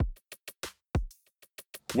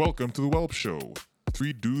Welcome to the Whelp Show.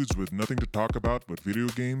 Three dudes with nothing to talk about but video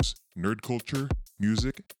games, nerd culture,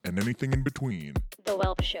 music, and anything in between. The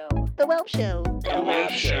Whelp Show. The Whelp Show. The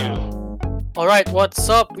Whelp Show. Alright, what's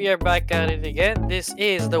up? We are back at it again. This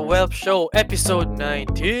is the Whelp Show, episode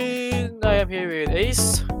 19. I am here with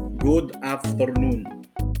Ace, Good afternoon.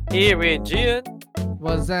 here with Gian,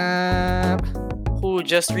 What's up? who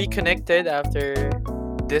just reconnected after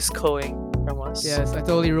discoing from us. Yes, I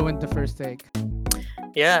totally ruined the first take.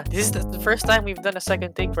 Yeah, this is the first time we've done a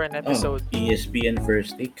second take for an episode. ESPN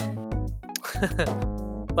first take.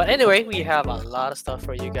 But anyway, we have a lot of stuff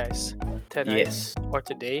for you guys tonight Yes. or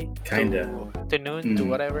today. Kinda. To noon, to Mm.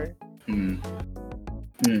 whatever. Hmm.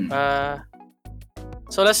 Hmm.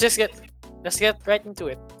 So let's get right into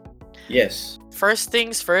it. Yes. First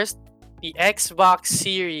things first, the Xbox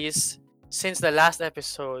Series, since the last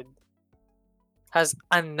episode, has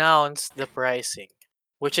announced the pricing,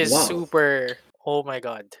 which is Wow. super, oh my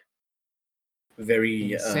god.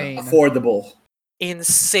 Very Insane. affordable.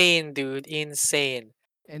 Insane, dude. Insane.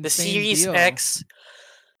 The Insane Series deal. X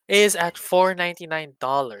is at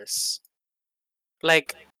 $499.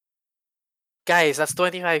 Like, guys, that's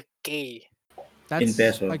 25K. That's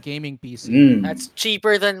peso. a gaming PC. Mm. That's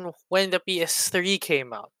cheaper than when the PS3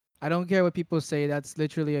 came out. I don't care what people say. That's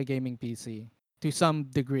literally a gaming PC to some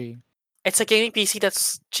degree. It's a gaming PC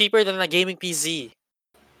that's cheaper than a gaming PC.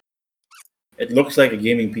 It looks like a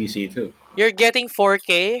gaming PC too. You're getting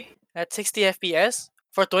 4K at 60 FPS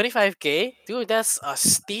for 25K? Dude, that's a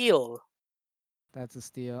steal. That's a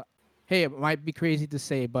steal. Hey, it might be crazy to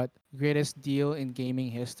say, but greatest deal in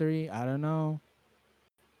gaming history? I don't know.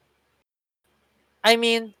 I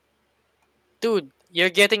mean, dude,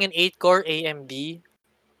 you're getting an 8-core AMD.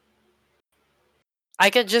 I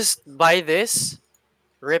could just buy this,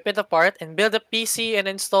 rip it apart, and build a PC and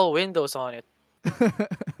install Windows on it.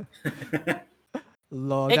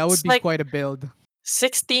 Lol, that would It's be like- quite a build.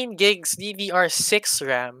 16 gigs DDR6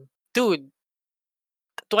 RAM. Dude,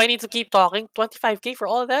 do I need to keep talking? 25K for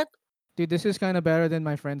all of that? Dude, this is kind of better than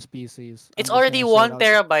my friend's PCs. I'm It's just already gonna say 1 it out-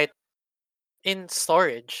 terabyte in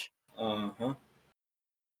storage. Uh-huh.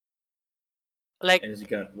 Like, And it's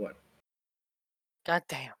got what?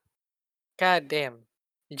 goddamn. Goddamn.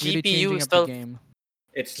 Really GPU changing is up the still. game.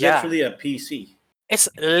 It's Yeah. literally a PC. It's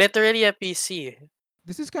literally a PC.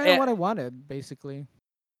 This is kind of Eh. what I wanted, basically.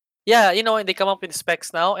 Yeah, you know, they come up with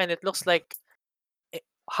specs now, and it looks like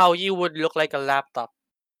how you would look like a laptop.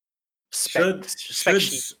 Spec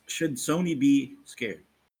sheet. Should Sony be scared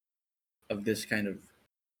of this kind of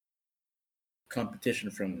competition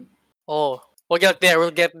from Oh, we'll get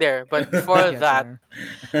there. But before Get that,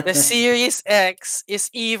 there. the Series X is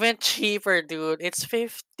even cheaper, dude. It's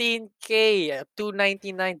 15K at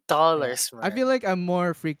 $299, man. I feel like I'm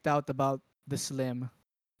more freaked out about the Slim,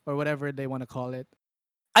 or whatever they want to call it.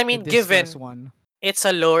 I The mean, given diskless one. it's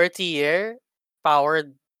a lower tier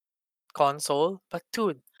powered console, but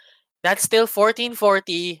dude, that's still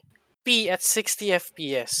 1440p at 60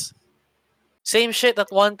 FPS. Same shit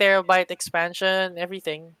at 1 terabyte expansion,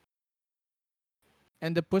 everything.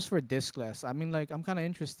 And the push for diskless. I mean, like, I'm kind of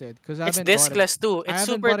interested because I It's haven't bought diskless too. I It's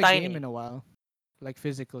haven't super bought a tiny. game in a while, like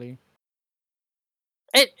physically.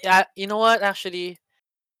 You know what? Actually,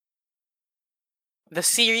 the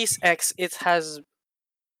Series X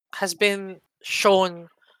has been shown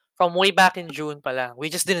from way back in June pa lang. We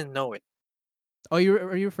just didn't know it. Oh, are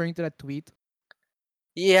you referring to that tweet?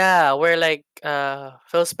 Yeah, where like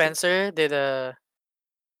Phil Spencer did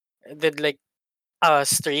like a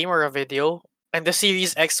stream or a video, and the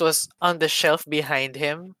Series X was on the shelf behind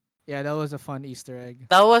him. Yeah, that was a fun Easter egg.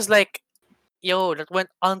 That was like, yo, that went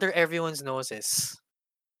under everyone's noses.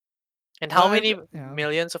 And how Well, many yeah.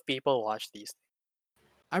 millions of people watch these?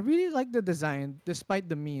 I really like the design, despite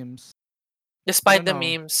the memes. Despite the don't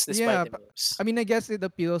know. memes, Yeah, despite the but- memes. I mean, I guess it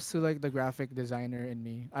appeals to like the graphic designer in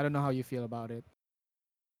me. I don't know how you feel about it.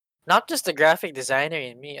 Not just the graphic designer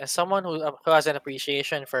in me, as someone who has an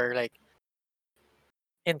appreciation for like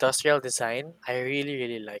industrial design, I really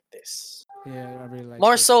really like this. Yeah, I really like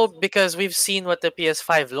More it. so because we've seen what the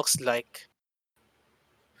PS5 looks like.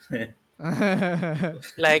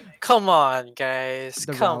 Like, come on, guys,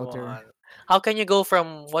 The come router. on. How can you go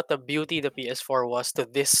from what the beauty the PS4 was to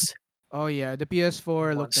this Oh yeah, the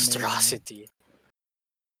PS4 looked amazing. monstrosity?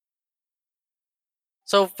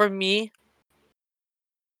 So for me,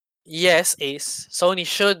 yes, Ace, Sony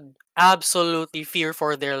should absolutely fear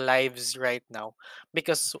for their lives right now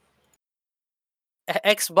because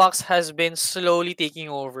Xbox has been slowly taking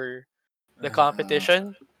over the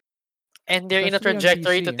competition, and they're in a Especially on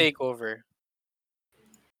trajectory to PC. take over.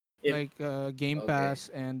 If- Like Game okay. Pass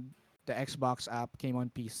and the Xbox app came on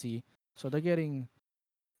PC, so they're getting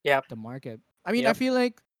Yep. the market. I mean, I Yep. feel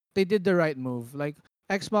like they did the right move. Like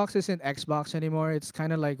Xbox isn't Xbox anymore. It's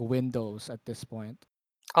kind of like Windows at this point.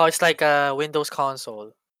 Oh, it's like a Windows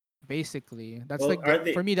console. Basically, that's Well,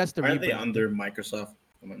 like for me that's the are they rebrand. under Microsoft?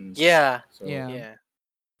 Come on. Yeah. So Yeah. Yeah.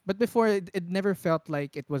 But before it never felt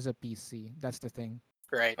like it was a PC. That's the thing.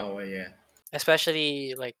 Right. oh yeah.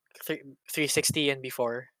 Especially like 360 and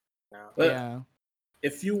before. No. But Yeah.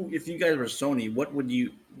 if you guys were Sony, what would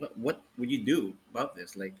you do about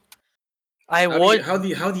this? Like, I would. how do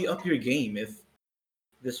you up your game if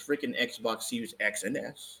this freaking Xbox Series X and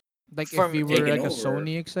S Like if From we were taking like a over?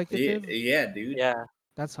 Sony Yeah, executive, yeah, dude. Yeah.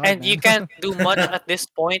 that's hard, And you man. can't do much at this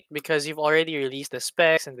point because you've already released the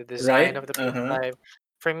specs and the design Right? of the Uh huh. PS5.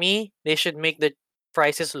 For me, they should make the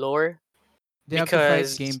prices lower They have to fight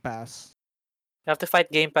because Game Pass. you have to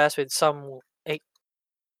fight Game Pass with some.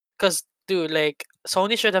 Because, dude, like,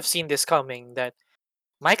 Sony should have seen this coming that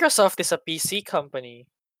Microsoft is a PC company.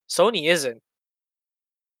 Sony isn't.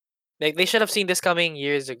 Like, they should have seen this coming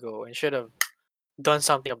years ago and should have done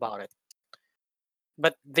something about it.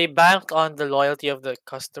 But they banked on the loyalty of the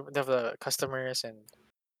customers and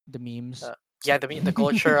The memes. uh, yeah, the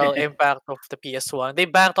cultural impact of the PS1. They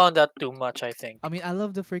banked on that too much, I think. I mean, I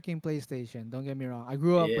love the freaking PlayStation. Don't get me wrong. I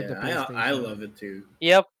grew up with the Yeah, I PlayStation. love it too.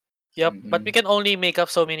 Yep, yep. But Hmm. we can only make up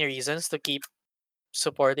so many reasons to keep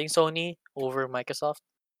supporting Sony over Microsoft.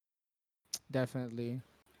 Definitely.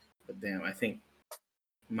 But damn, I think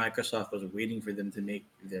Microsoft was waiting for them to make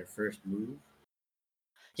their first move,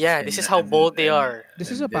 Yeah, this is how bold they are. This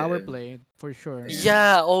is a power play for sure. yeah.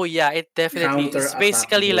 Yeah, oh yeah, it definitely Counter is attack,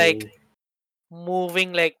 basically bro. like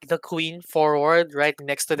moving like the queen forward right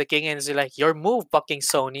next to the king and it's like your move fucking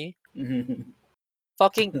Sony.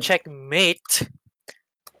 Fucking checkmate.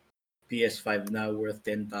 PS5 now worth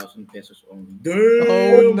 10,000 pesos only.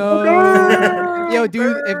 Oh Damn. no. Yo,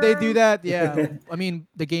 dude, if they do that, yeah. I mean,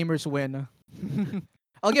 the gamers win.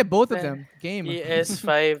 I'll get both of Then them. Game.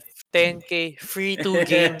 PS5 10K free two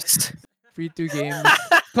games. Free two games.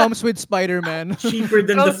 Comes with Spider-Man. Cheaper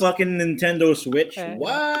than the Comes- fucking Nintendo Switch. eh,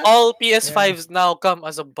 What? All Yeah. PS5s now come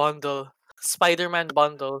as a bundle. Spider-Man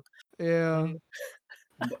bundle. Yeah. Mhm.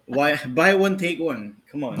 Why buy one take one?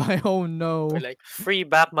 Come on. By oh Or no. like free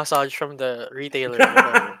back massage from the retailer,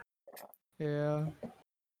 whatever. Yeah.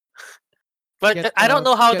 But I don't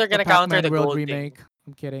know how Get they're the gonna counter Pac-Man the World gold thing. remake.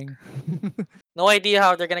 I'm kidding. No idea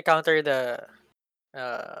how they're gonna counter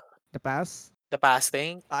uh The pass. the pass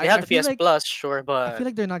thing. They I have I the feel PS like Plus, sure, I feel but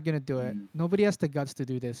like they're not gonna do it. Mm. Nobody has the guts to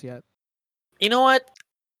do this yet. you know what?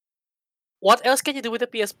 What else can you do with the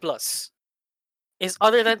PS Plus? Is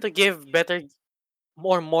other than to give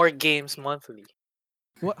more games monthly.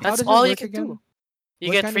 What? How That's does it all you work can do. again? You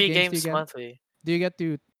What get kind of free games do you games get? monthly. Do you get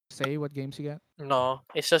to say what games you get? No,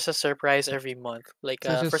 it's just a surprise every month. Like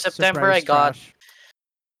So it's for just September I surprise got trash.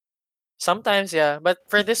 sometimes yeah, but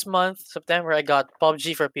for this month September I got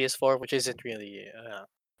PUBG for PS4, which isn't really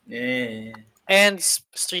Yeah. and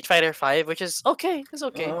Street Fighter 5, which is okay. It's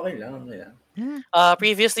okay. Oh, okay lang, okay lang. Yeah.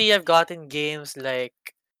 Previously I've gotten games like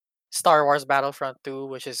Star Wars Battlefront 2,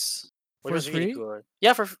 which For was really free? good.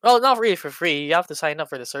 Yeah, well, not really for free. You have to sign up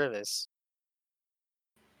for the service,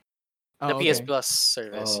 the Oh, PS okay. Plus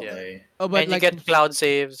service. Oh, Yeah, okay. Oh, but and you like get cloud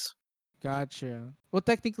saves, gotcha. Well,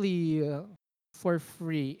 technically, for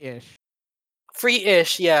free-ish.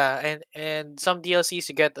 free-ish. Yeah, and some DLCs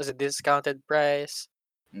you get as a discounted price.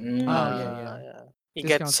 Oh Mm. yeah, yeah. Yeah. You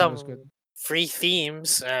get Discounted was good. some free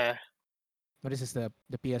themes. What is this? The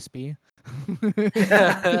PSP?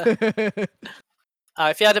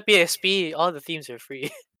 If you had a PSP, all the themes are free.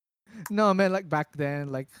 No, man. Like back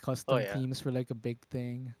then, like Oh custom yeah, themes were like a big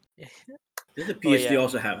thing. Did the oh PS3 yeah,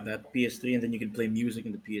 also have that? PS3, and then you can play music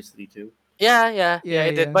in the PS3 too? yeah. Yeah,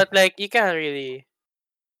 It did, yeah. but like you can't really.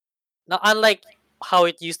 Not unlike how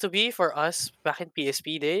it used to be for us back in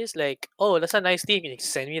PSP days. Like, oh, that's a nice theme. Can you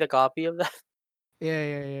send me the copy of that? Yeah,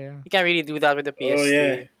 yeah, yeah. You can't really do that with the Oh,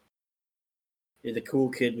 yeah. PS3. You're the cool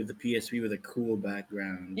kid with the PSP with a cool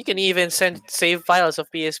background. You can even send save files of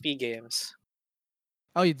PSP games.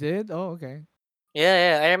 Oh, you did? Oh, okay.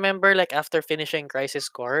 Yeah. I remember like after finishing Crisis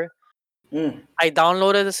Core, Mm, I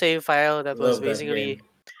downloaded a save file that was love that basically game.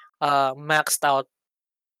 maxed out,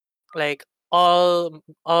 like all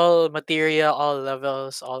materia, all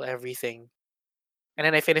levels, all everything. And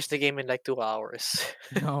then I finished the game in like 2 hours.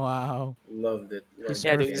 Oh, wow. Loved it. You Loved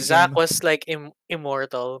Yeah, that dude, smurfed the game. Zach game. was like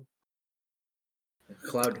immortal.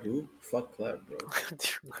 Cloud who? Fuck Cloud, bro.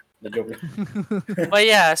 The Joker. But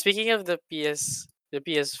yeah, speaking of the PS5,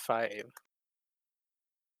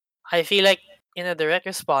 I feel like in a direct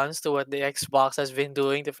response to what the Xbox has been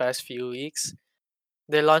doing the past few weeks,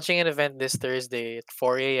 they're launching an event this Thursday at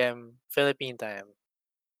 4 a.m. Philippine time.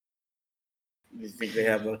 You think they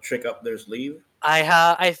have a trick up their sleeve?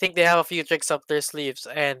 I think they have a few tricks up their sleeves,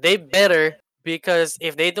 and they better, because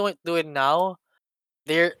if they don't do it now,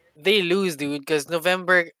 they lose, dude. Because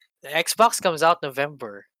November, the Xbox comes out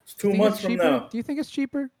November. It's Do you two think it's months from cheaper? now. Do you think it's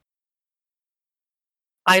cheaper?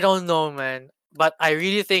 I don't know, man, but I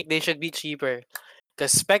really think they should be cheaper.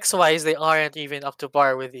 Because specs wise, they aren't even up to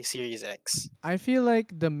par with the Series X. I feel like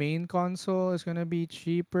the main console is gonna be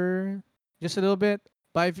cheaper, just a little bit.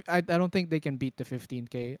 But I don't think they can beat the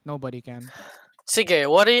 15K. Nobody can. Sige,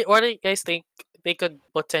 what do you guys think they could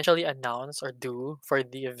potentially announce or do for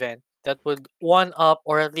the event that would one up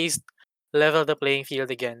or at least level the playing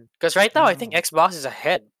field again? Because right I now, I don't think know. Xbox is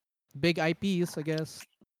ahead. Big IPs, I guess.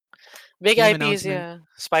 Big Game IPs, announcement. yeah.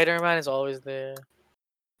 Spider Man is always there.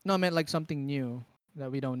 No, I meant like something new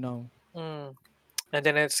that we don't know. Mm. And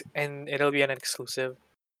then it'll be an exclusive.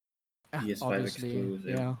 Ah, PS5 obviously, exclusive.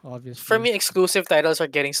 yeah, For obviously. me, exclusive titles are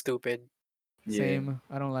getting stupid. Yeah. Same.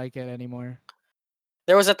 I don't like it anymore.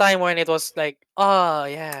 There was a time when it was like, oh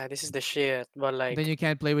yeah, this is the shit. But Then like, you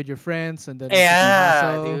can't play with your friends, and then it's just a yeah,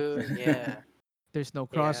 hassle. dude, yeah, There's no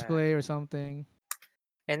yeah. crossplay or something.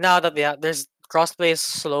 And now that there's crossplay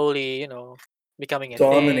slowly, becoming a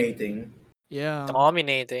thing, Dominating. Yeah,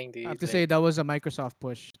 dominating, I have dude. to Like, say that was a Microsoft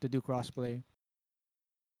push to do crossplay.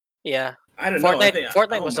 yeah, I don't know. I Fortnite. think.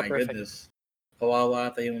 Fortnite Oh was the my perfect, goodness. Kawawa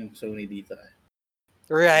ata yung Sony dito.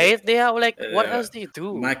 right? They have like, what Uh, else do you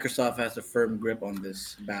do? Microsoft has a firm grip on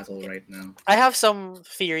this battle right now. I have some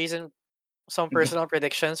theories and some personal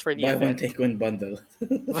predictions for the Buy one event. take one bundle.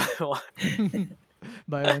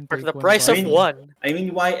 Buy one For the take one price I of bundle. mean, one. I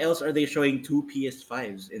mean, why else are they showing two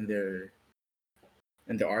PS5s in their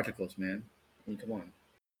articles, man? I mean, come on.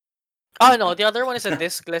 Oh no, the other one is a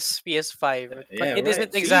discless PS5, but Yeah, it right.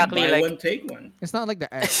 isn't See, exactly buy like. one take one. It's not like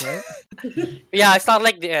the S, right? Yeah, it's not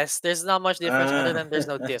like the S. There's not much difference other Ah, than there's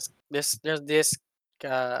no disc. There's disc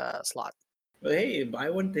slot. but hey,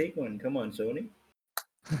 buy one take one. Come on, Sony.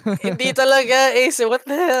 Hindi talaga, Ace. What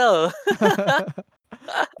the hell?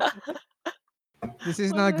 This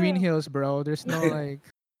is What the not Green hell? Hills, bro. There's no like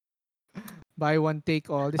buy one take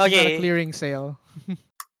all. This is not a Okay, clearing sale.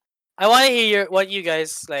 I want to hear what you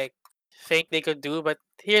guys like think they could do, but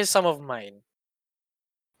here's some of mine.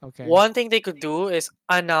 Okay. One thing they could do is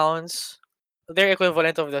announce their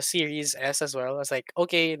equivalent of the Series S as well. It's like,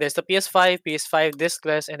 okay, there's the PS5, PS5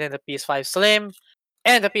 discless, and then the PS5 Slim,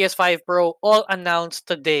 and the PS5 Pro all announced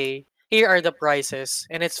today. Here are the prices,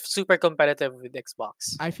 and it's super competitive with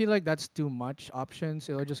Xbox. I feel like that's too much options.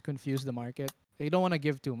 It'll just confuse the market. They don't want to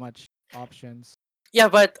give too much options. Yeah,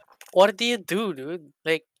 but what do you do, dude?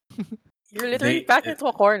 Like, you're literally they backed into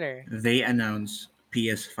a corner. they announce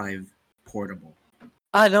PS5 portable.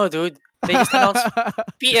 Ah, no, dude. They just announced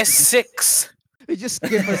PS6. They just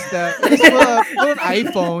give us the just put an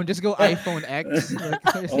iPhone. Just go iPhone X.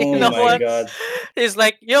 Like You Oh know my what? god. It's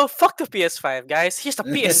like, yo, fuck the PS5, guys. Here's the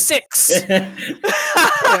PS6. yeah,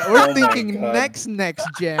 we're Oh my thinking god. next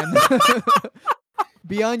gen.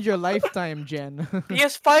 Beyond your lifetime gen.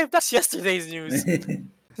 PS5, that's yesterday's news.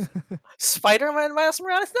 Spider-Man Miles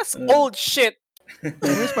Morales, that's Uh, old shit.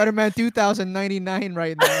 We're Spider-Man 2099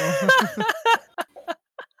 right now.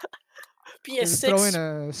 Just throw in PS6 a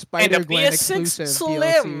and the Spider-Gwen PS6 exclusive DLC.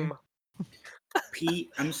 Slim.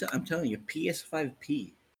 I'm telling you,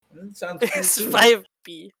 PS5P. That sounds cool too.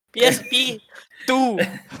 PS5P. PSP 2.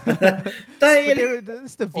 But Dahil-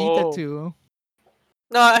 that's the Vita Oh. too.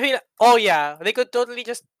 No, I mean, oh yeah, they could totally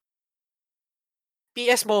just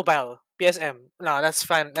PS Mobile, PSM. No, that's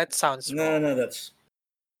fine. That sounds no, wrong. no, that's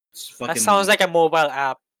it's That sounds fucking like a mobile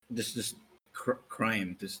app. just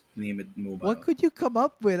crime. Just name it mobile. What could you come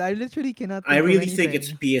up with? I literally cannot I think of really think it's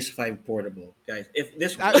anything. PS5 portable, guys. If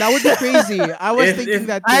this That would be crazy. I was If- thinking if-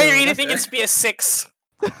 that too. I really That's- think it's PS6.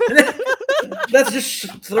 that's just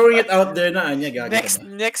throwing it out there na anya gagi ka ba?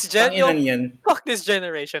 Next gen, yo, Tanginan yan. fuck this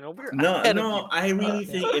generation. We're No, ahead of no, you. I really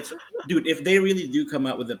think it's dude. If they really do come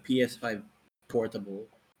out with a PS5 portable,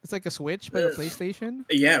 it's like a Switch but a Yes. PlayStation.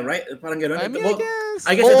 yeah, right. Parang ganun. I mean, Well, I guess.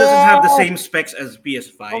 I guess it doesn't have the Oh! same specs as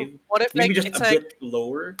PS5. What if Maybe like just it's a like bit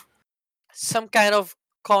lower. some kind of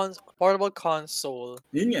portable console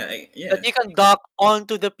Yun nga, yeah. that you can dock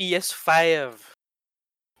onto the PS5?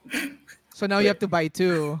 So now you have to buy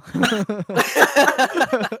two.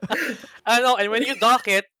 I know, and when you dock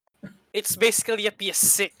it, it's basically a Hindi,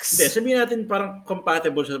 PS6. sabihin natin parang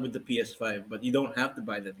compatible siya with the PS5, but you don't have to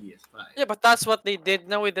buy the PS5. Yeah, but that's what they did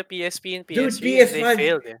now with the PSP and Dude, PS3, and they PS5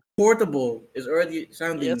 failed. Yeah, portable is already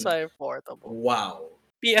sounding PS5 portable. wow.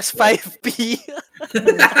 PS5P.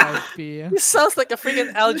 PS5P. This sounds like a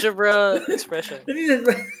freaking algebra expression.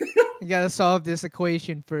 You gotta solve this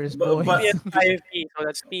equation first, but, boys. but PS5P, so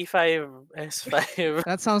that's P5S5.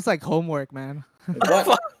 That sounds like homework, man.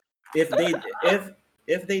 but if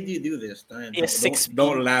they do this, don't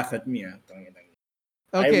PS6P. laugh at me. I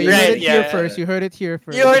Okay, you really heard Right, it here yeah. first. You heard it here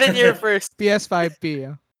first. You heard it here first.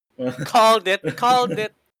 PS5P. Called it. Called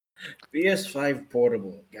it. PS5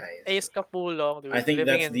 portable, guys. Ace Capulong, dude. I think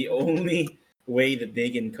living that's in the only way that they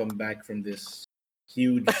can come back from this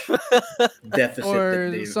huge deficit that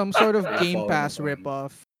Or they've some sort of they've Game fallen Pass upon.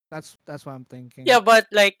 ripoff. That's what I'm thinking. Yeah, but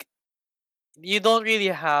like you don't really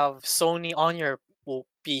have Sony on your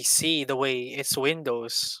PC the way it's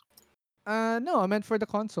Windows. No, I meant for the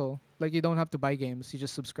console. Like you don't have to buy games. You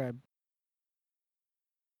just subscribe.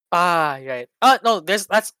 Ah, right. No, that's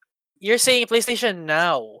you're saying PlayStation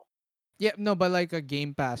Now. Yeah, no, but like a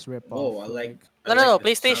Game Pass ripoff. Whoa, I like No, no, no. the sound of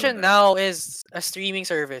PlayStation that. Now is a streaming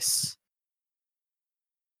service.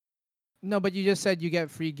 No, but you just said you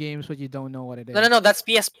get free games, but you don't know what it is. No, no, no. That's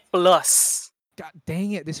PS Plus. God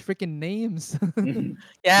dang it! These freaking names.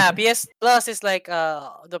 Yeah, PS Plus is like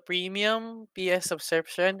the premium PS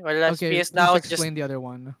subscription, whereas Okay, PS just Now is just explain the other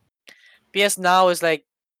one. PS Now is like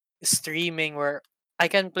streaming where I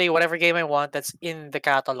can play whatever game I want that's in the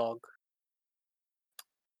catalog.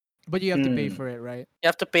 But you have to pay Hmm. for it, right? You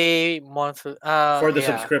have to pay monthly. For the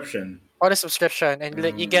Yeah, subscription. for the subscription, and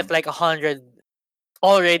you Mm. get like 100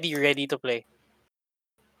 already ready to play.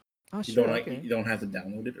 Oh, You sure. don't Okay. you don't have to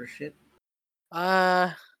download it or shit.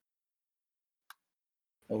 Uh,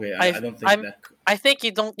 Okay, I I don't think I'm that. I think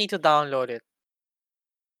you don't need to download it.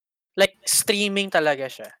 Like streaming talaga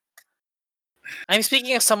siya. I'm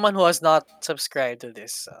speaking as someone who has not subscribed to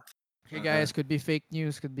this. Okay, guys, could be fake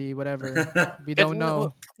news, could be whatever. We It, don't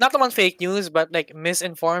know. not naman fake news, but like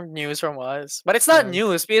misinformed news from us. But it's not Yes.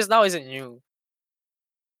 news because now isn't new.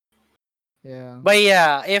 Yeah. But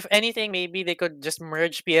yeah, if anything, maybe they could just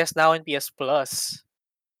merge PS Now and PS Plus,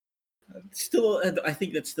 Still, I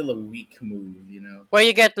think that's still a weak move. You know. where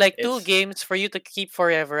you get like two It's games for you to keep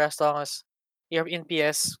forever as long as you're in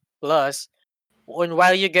PS Plus. And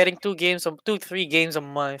while you're getting three games a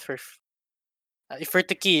month for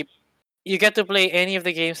to keep, you get to play any of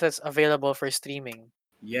the games that's available for streaming.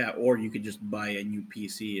 yeah, or you could just buy a new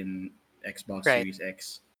PC and Xbox Right. Series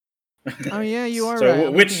X. Oh yeah, you are So right.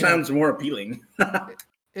 I'm which looking it up. sounds more appealing?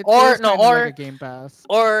 It Or is no, kind of like a Game Pass.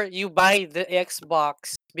 or you buy the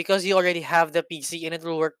Xbox because you already have the PC and it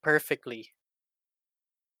will work perfectly.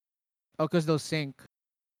 Oh, because they'll sync.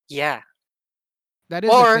 Yeah. That is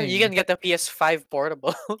Or a you thing. can get the PS5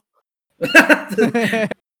 portable.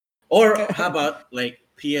 Or how about like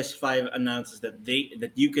PS5 announces that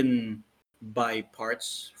you can buy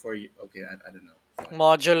parts for you? Okay, I don't know. Fine.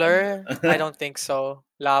 Modular? I don't think so.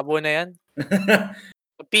 Labo na yan. The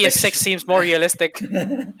PS6 Ex- seems more realistic.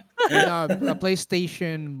 No, a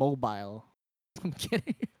PlayStation Mobile. I'm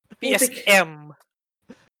kidding. PSM.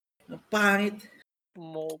 Pangit.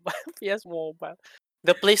 Mobile. PS Mobile.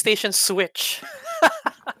 The PlayStation Switch.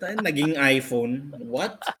 Naging iPhone.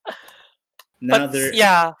 What? Now But they're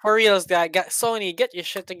yeah, for reals, Sony, get your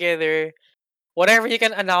shit together. Whatever you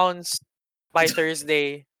can announce by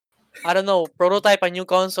Thursday. I don't know, prototype a new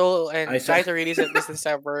console I and saw try to release it this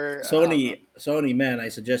December. Sony man, I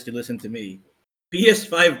suggest you listen to me.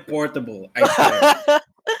 PS5 portable, I swear.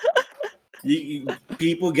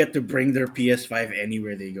 People get to bring their PS5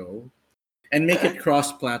 anywhere they go and make it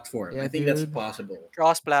cross-platform. Yeah, I think that's dude. possible.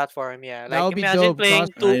 Cross-platform, yeah. That Like would be imagine dope. playing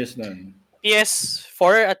Ayos nun.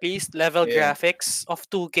 PS4 at least level Yeah. graphics of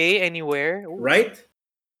 2K anywhere. Ooh. Right?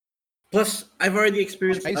 Plus, I've already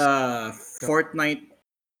experienced Nice.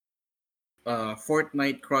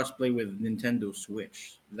 Fortnite crossplay with Nintendo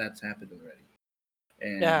Switch. That's happened already.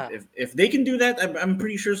 And Yeah. if they can do that, I'm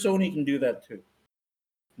pretty sure Sony can do that too.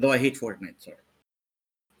 Though I hate Fortnite, sorry.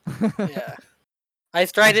 Yeah.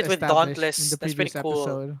 I've tried As it with established Dauntless. in the That's pretty previous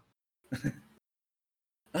cool. episode.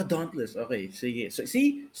 Dauntless. Okay, sige. So,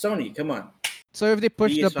 see, Sony, come on. So if they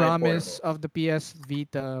push the PS5 promise portable. of the PS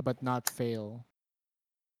Vita but not fail,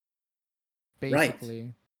 Right.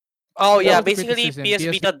 basically. Oh That yeah, was the basically criticism. PS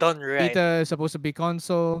Vita done right. Vita is supposed to be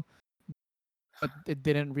console, but it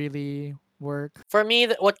didn't really work. For me,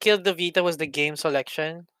 what killed the Vita was the game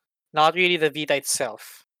selection, not really the Vita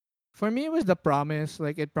itself. For me, it was the promise.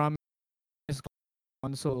 Like it promised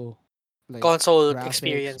console, like Console graphics,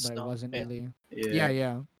 experience, but it no. wasn't Yeah. really. Yeah.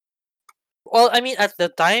 Yeah. Well, I mean, at the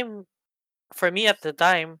time, for me at the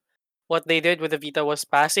time, what they did with the Vita was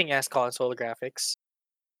passing as console graphics.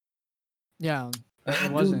 Yeah. But it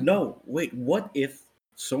Dude, wasn't. no. Wait, what if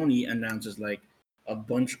Sony announces like a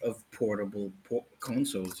bunch of portable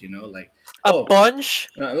consoles. Like A bunch?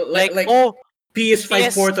 like Like, like oh,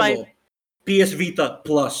 PS5 PS5. portable, PS Vita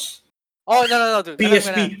Plus, Oh, no, dude. Alam ko na.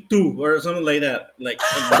 PSP 2 or something like that. Like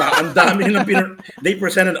ang dami nilang they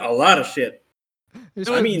presented a lot of shit. Just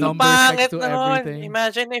I put Dude, mean, ang numbers next pangit to nun. everything.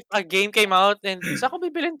 Imagine if a game came out and saan ko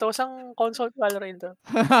bibilin to? Sang console ko lalaro to?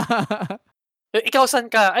 Ikaw saan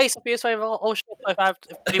ka? Ay, sa PS5 ako. Oh shit, if I have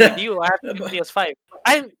to play with you, I have to get PS5.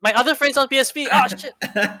 My other friends on PSP. Oh shit.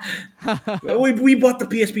 we bought the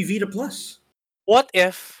PSP Vita Plus. What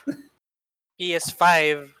if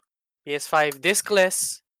PS5, PS5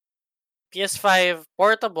 discless, PS5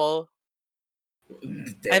 portable,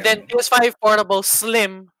 and then Damn. PS5 portable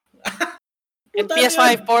slim, and Puta na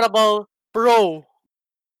PS5 yun. portable pro?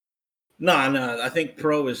 No, I think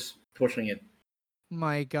Pro is pushing it.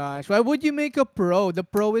 My gosh, why would you make a Pro? The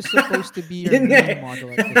Pro is supposed to be your Yun nga main eh. model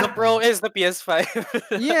at this The pro point. is the PS5.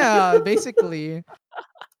 Yeah, basically.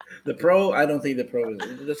 The Pro, I don't think the Pro is.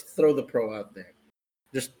 Just throw the Pro out there.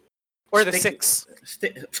 Just Or the stick. 6.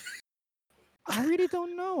 Stick. I really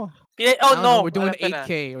don't know. Oh I don't know. no, We're doing alam ko na.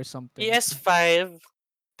 8K or something. PS5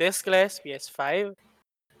 discless, PS5,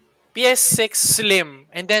 PS6 slim,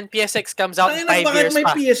 and then PS6 comes out in Tangina, 5 bakit years may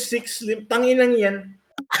pa. PS6 Slim? Tangin lang yan.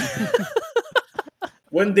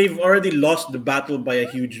 When they've already lost the battle by a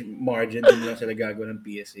huge margin, din lang sila gagawa ng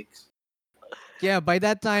PS6. Yeah, by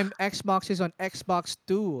that time, Xbox is on Xbox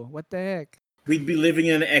 2. What the heck? We'd be living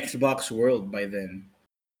in an Xbox world by then.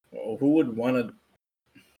 Who would want to?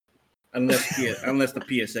 Unless the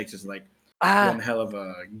PSX is like Ah, one hell of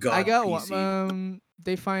a god I got PC. one.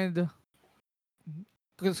 They find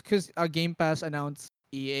because Game Pass announced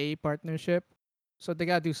EA partnership, so they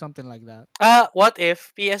gotta do something like that. what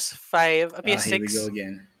if PS5, Here we go PS6,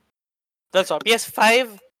 again. that's all,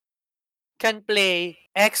 PS5 can play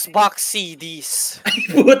Xbox CDs.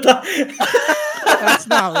 Puta. That's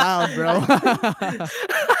not allowed, bro.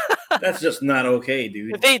 That's just not okay,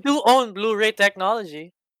 dude. They do own Blu-ray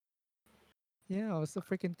technology. Yeah, what's the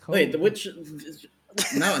freaking code? Wait, which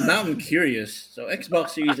now I'm curious. So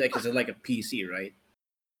Xbox Series X is like a PC, right?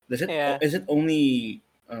 Yeah. Is it only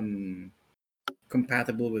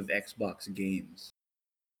compatible with Xbox games?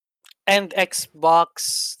 And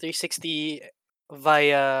Xbox 360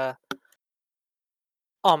 via...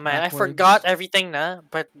 Oh man, I forgot Backwards. everything na,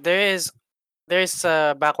 but there's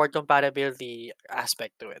a backward compatibility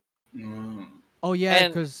aspect to it. Mm. Oh yeah,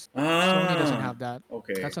 And because Sony doesn't Ah, have that.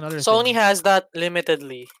 okay. That's another Sony thing. has that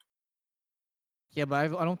limitedly. Yeah, but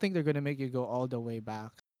I don't think they're gonna make you go all the way back.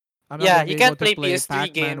 I'm not Yeah, gonna be you able can't to play play PS3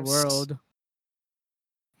 Pac-Man games. World.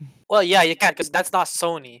 Well, yeah, you can because that's not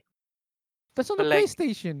Sony. That's on the But like,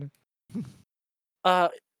 PlayStation. all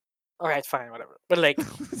right, fine, whatever. But like,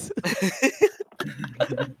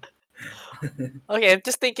 okay, I'm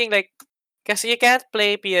just thinking like, because you can't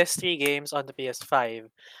play PS3 games on the PS5,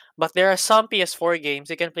 but there are some PS4 games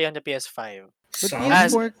you can play on the PS5. But As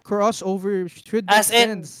Some? PS4 crossover should make as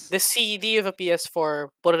in sense. the CD of a PS4,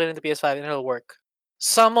 put it in the PS5 and it'll work.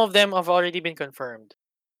 Some of them have already been confirmed.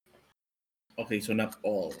 Okay, so not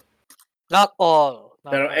all. Not all.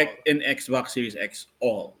 Not Pero all. in Xbox Series X,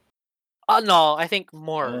 all. No, I think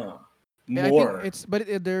more. Ah, Yeah, I think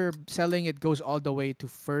more. they're selling it goes all the way to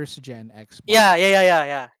first gen Xbox.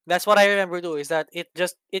 Yeah. That's what I remember too. Is that it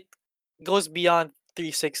goes beyond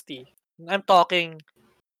 360. I'm talking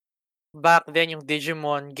back then yung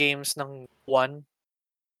Digimon games ng 1.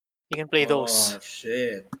 You can play those. Oh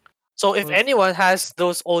shit. So if Well, if- anyone has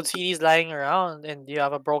those old CDs lying around and you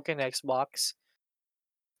have a broken Xbox,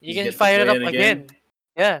 you can get to fire it play up it again. again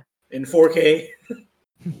Yeah. in 4K.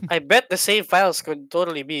 I bet the save files could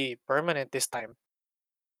totally be permanent this time.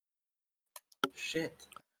 Shit.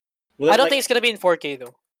 I don't think it's gonna be in 4K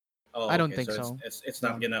though. Oh, I don't okay, think so so. it's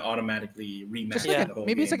not gonna automatically Just remaster like Yeah. the whole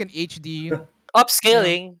maybe it's like game. an HD,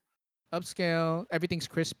 Upscaling. upscale, everything's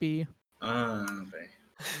crispy. Okay.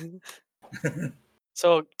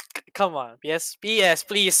 So come on, PS,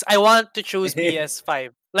 please. I want to choose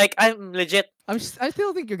PS5. Like I'm legit. I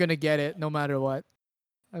still think you're gonna get it no matter what.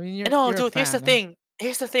 I mean, No, you're a dude. Here's the fan.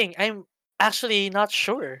 thing. I'm actually not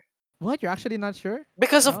sure What? You're actually not sure?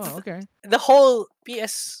 because of Oh, okay. the whole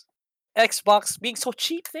PS Xbox being so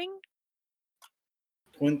cheap thing.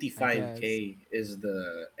 25K is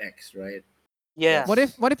the X, right? Yeah. What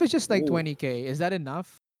if it's just like Ooh. 20K? Is that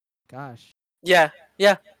enough? Gosh, Yeah.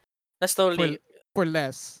 That's for totally for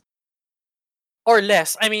less. or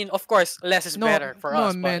less. I mean, of course, less is No, better for no, I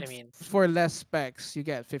us. But meant I mean, for less specs, you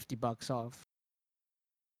get $50 off.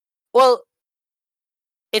 well,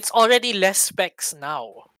 it's already less specs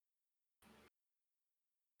now.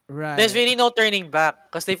 There's Right. really no turning back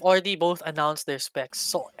because they've already both announced their specs.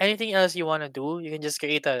 So anything else you want to do, you can just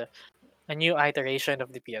create a new iteration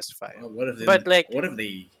of the PS5. What if But like,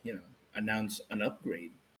 they announce an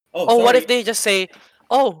upgrade? Oh, oh, what if sorry. they just say,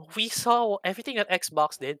 "Oh, we saw everything that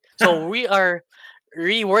Xbox did, so we are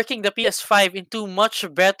reworking the PS5 into much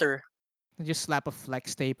better." Just slap a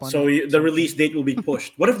flex tape on So it. the Something. release date will be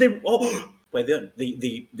pushed. What if they? Oh, by then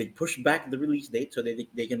they push back the release date so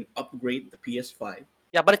they can upgrade the PS5,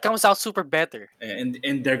 Yeah, but it comes out super better. and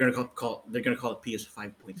they're gonna call it PS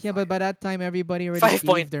 5.5. Yeah, but by that time, everybody already 5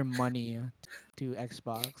 point. gave their money to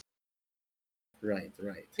Xbox. Right,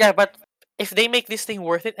 right, Yeah, but if they make this thing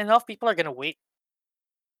worth it enough, people are gonna wait.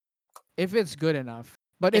 If it's good enough.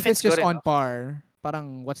 But If if it's it's just good on enough. par,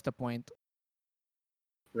 parang what's the point?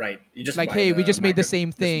 right. You just Like, buy hey, we the just made the micro. same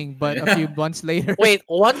Just thing, but a few months later. Wait,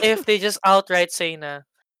 what if they just outright say, "Na,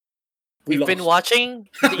 we we've been lost. watching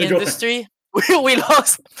the We don't. industry, we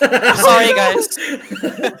lost. Sorry, guys.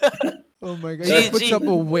 Oh my god. He just puts GG. up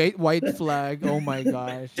a white flag. Oh my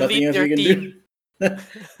gosh. Nothing Delete else your we can team." do. And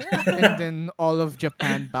then all of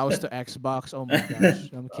Japan bows to Xbox. Oh my gosh.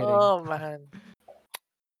 I'm kidding. Oh man.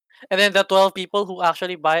 And then the 12 people who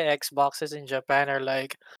actually buy Xboxes in Japan are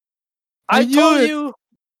like, I "I knew told it. you.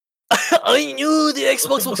 I knew the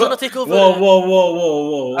Xbox was gonna take over." Whoa, whoa, whoa, whoa,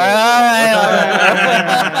 whoa, Alright,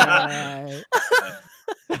 alright.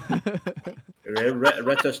 Alright.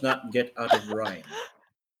 Let us not get out of rhyme.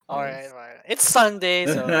 Alright, Yes. alright. It's Sunday,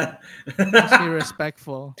 so Must be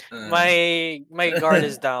respectful. my guard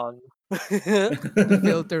is down. The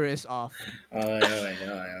filter is off. Alright.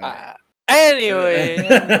 Uh,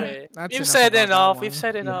 anyway, That's we've enough said about that enough. We've one.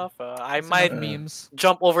 said enough. I That's enough might memes.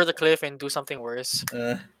 jump over the cliff and do something worse.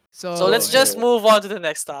 So So let's just So move on to the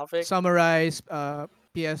next topic. summarize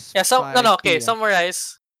Yeah, so no, no, PS5 okay, P.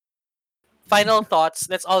 summarize. Final thoughts.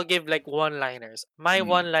 Let's all give like one-liners. My mm,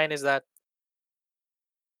 one line is that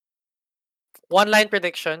one line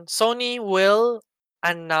prediction. Sony will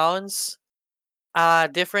announce a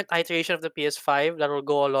different iteration of the PS5 that will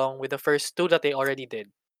go along with the first two that they already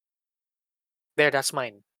did. There, that's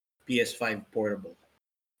mine. PS5 portable.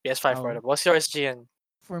 PS5 Oh, portable. What's yours, Gian?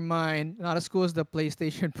 for mine, not as cool as the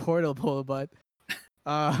PlayStation Portable, but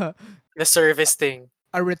uh, The service thing.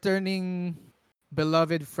 a returning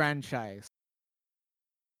beloved franchise,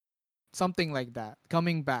 something like that,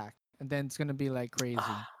 coming back, and then it's gonna be like crazy.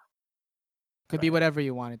 Ah, Could be right. whatever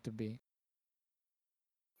you want it to be.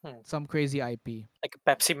 Hmm. Some crazy IP. Like a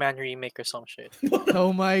Pepsi Man remake or some shit.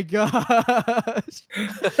 Oh my gosh!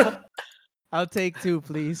 I'll take two,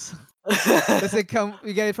 please. Does it come?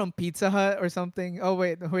 You get it from Pizza Hut or something? Oh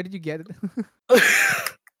wait, where did you get it?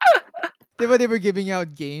 They were giving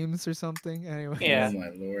out games or something. Anyway, Oh Yeah. my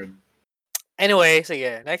lord. Anyway, so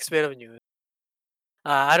yeah, next bit of news.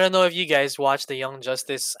 I don't know if you guys watch the Young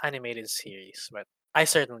Justice animated series, but I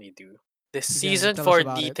certainly do. The you can season tell us 4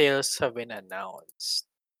 about it. details have been announced.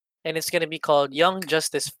 And it's gonna be called Young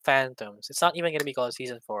Justice Phantoms. It's not even gonna be called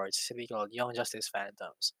season 4, it's gonna be called Young Justice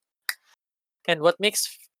Phantoms. And what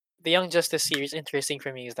makes the Young Justice series interesting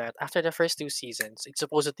for me is that after the first two seasons, it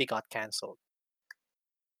supposedly got cancelled.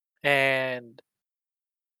 And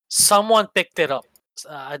someone picked it up.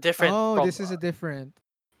 A different Oh, from this is a different.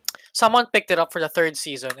 someone picked it up for the third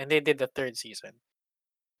season, and they did the third season,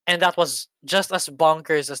 and that was just as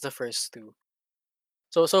bonkers as the first two.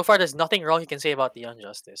 So far, there's nothing wrong you can say about the Young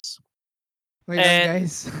Justice. Wait lang, And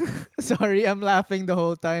guys. Sorry, I'm laughing the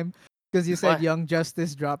whole time because you said what? Young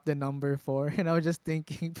Justice dropped the number 4, and I was just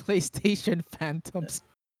thinking PlayStation Phantoms.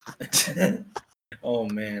 Oh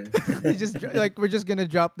man. You just like we're just gonna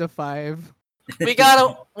drop the 5. We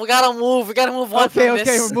gotta move on Okay, from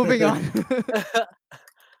okay, we're this. moving on.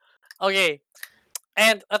 Okay,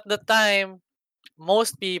 and at the time,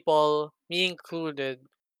 most people, me included,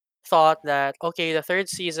 thought that okay, the third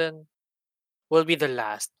season will be the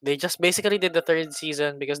last. They just basically did the third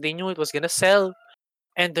season because they knew it was gonna sell,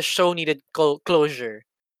 and the show needed closure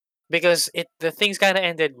because it the things kind of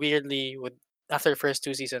ended weirdly with after the first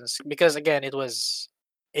two seasons because again it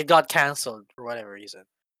got canceled for whatever reason.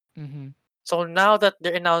 Mm-hmm. So now that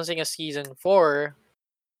they're announcing a season 4,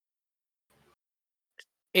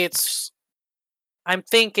 it's I'm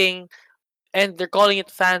thinking, and they're calling it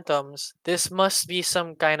Phantoms. This must be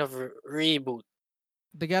some kind of reboot.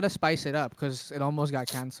 They gotta spice it up because it almost got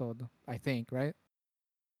canceled. I think, right?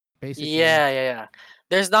 Basically, Yeah.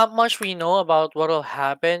 There's not much we know about what will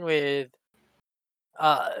happen with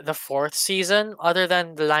the fourth season other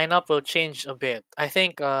than the lineup will change a bit. I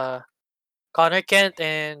think Connor Kent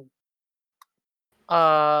and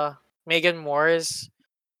Megan Morris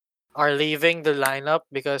are leaving the lineup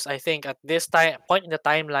because I think at this time point in the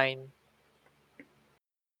timeline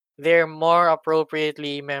they're more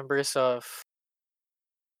appropriately members of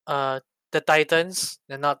uh the Titans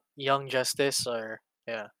and not Young Justice or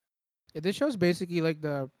yeah. Yeah, this show's basically like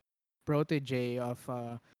the protege of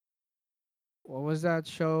what was that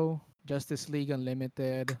show? Justice League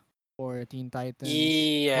Unlimited or Teen Titans when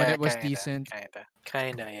Yeah, it was kinda, decent.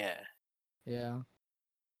 kinda, yeah. Yeah,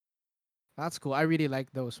 that's cool. I really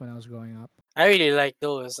liked those when I was growing up. I really like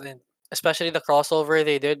those, and especially the crossover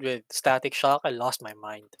they did with Static Shock. I lost my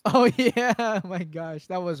mind. Oh yeah, my gosh,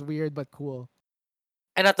 that was weird but cool.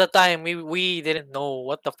 And at the time, we didn't know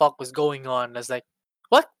what the fuck was going on. I was like,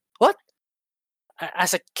 what? What?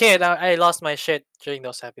 As a kid, I lost my shit during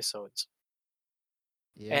those episodes.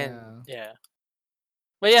 And Yeah, yeah.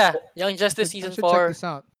 But yeah, Young I Justice should I season should check 4. this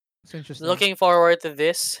out. It's interesting. Looking forward to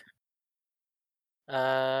this.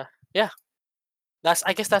 Uh yeah.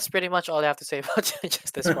 I guess that's pretty much all I have to say about Young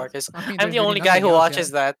Justice Marcus. I mean, I'm there's the really only guy nothing who else yet.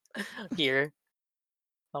 watches that here.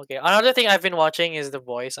 Okay. Another thing I've been watching is The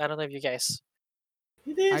Voice. I don't know if you guys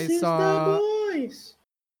I This is the saw voice.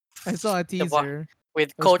 I saw a the vo- teaser. with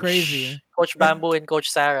It was crazy. Coach Bamboo and Coach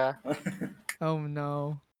Sarah. Oh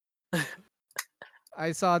no.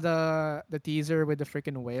 I saw the teaser with the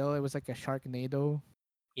freaking whale. It was like a Sharknado.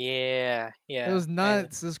 Yeah, It yeah. was And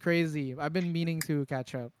nuts. It was crazy. I've been meaning to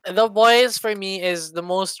catch up. The Boys for me is the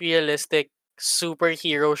most realistic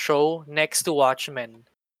superhero show next to Watchmen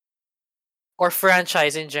or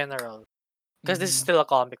franchise in general because this is Mm-hmm. still a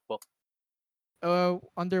comic book.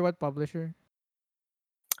 Under what publisher?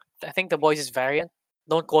 I think The Boys is Variant.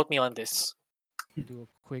 Don't quote me on this, Do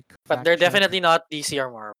a quick but fact they're check. definitely not DC or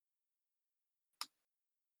Marvel.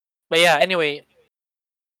 But yeah, anyway,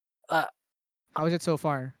 uh, How is it so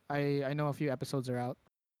far? I know a few episodes are out.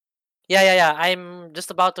 yeah. I'm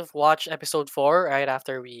just about to watch episode 4 right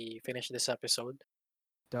after we finish this episode.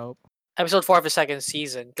 Dope. Episode 4 of the second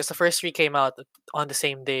season because the first 3 came out on the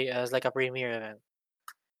same day as like a premiere event.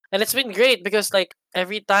 And it's been great because like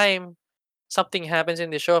every time something happens in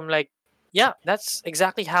the show, I'm like, yeah, that's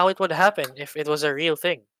exactly how it would happen if it was a real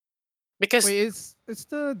thing. Because Wait, it's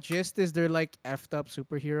the gist is they're like effed up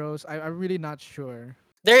superheroes? I'm really not sure.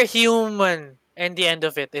 they're human, and the end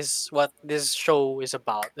of it is what this show is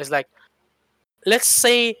about. It's like, let's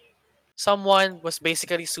say someone was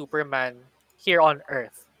basically Superman here on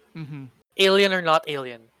Earth, Mm-hmm. alien or not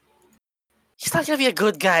alien. He's not gonna be a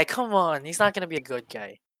good guy. Come on, he's not gonna be a good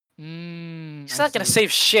guy. He's I not gonna see.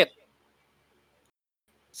 save shit.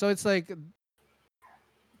 So it's like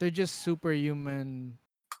they're just superhuman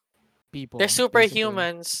They're people, basically.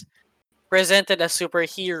 superhumans presented as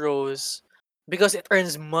superheroes because it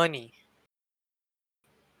earns money.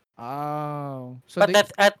 Oh, so But they.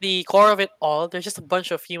 that at the core of it all, they're just a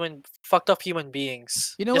bunch of fucked up human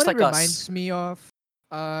beings, You know just what it like us. reminds me of?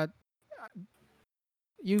 Uh,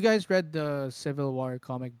 you guys read the Civil War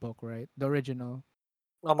comic book, right? The original.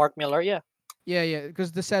 Mark Miller, yeah. Yeah, yeah.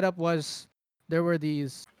 Because the setup was there were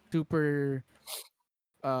these super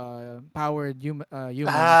powered humans.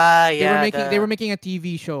 Ah, They were yeah, making a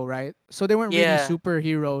TV show, right? So they weren't really yeah,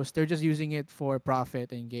 superheroes. They're just using it for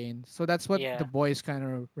profit and gain. So that's what the yeah, boys kind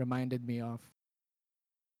of reminded me of.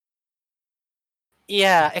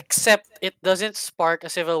 yeah. Except it doesn't spark a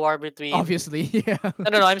civil war between. Obviously, yeah.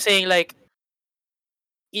 No. I'm saying like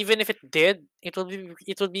even if it did, it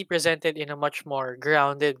will be presented in a much more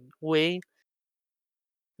grounded way.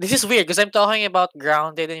 This is weird because I'm talking about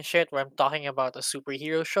grounded and shit, where I'm talking about a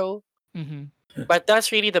superhero show. Mm-hmm. But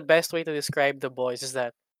that's really the best way to describe the boys is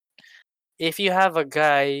that if you have a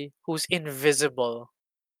guy who's invisible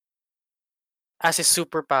as his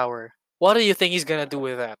superpower, what do you think he's gonna do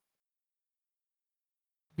with that?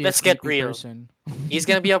 Be a Let's get creepy real. person. He's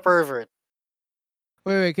gonna be a pervert.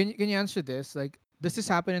 Wait. Can you answer this? Like, does this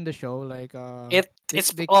happen in the show? Like,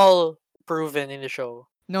 It's they all proven in the show.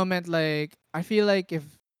 no meant like I feel like if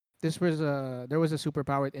there was a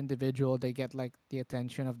superpowered individual, they get like the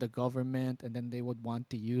attention of the government, and then they would want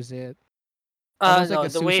to use it. Almost like No, a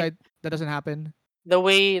suicide that doesn't happen. the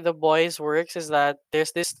way the boys works is that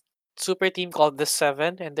there's this super team called the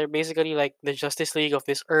Seven, and they're basically like the Justice League of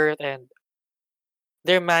this Earth, and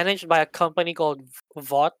they're managed by a company called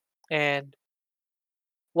VOT. And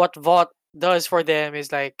what VOT does for them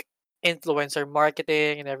is like influencer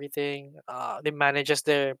marketing and everything. They manages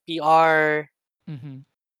their PR, Mm-hmm.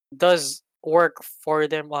 does work for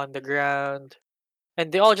them on the ground,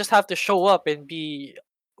 and they all just have to show up and be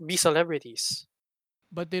celebrities.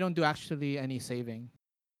 But they don't do actually any saving.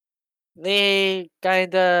 They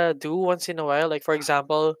kinda do once in a while. Like for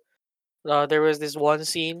example, there was this one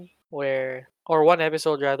scene where, or one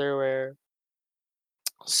episode rather, where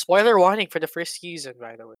spoiler warning for the first season,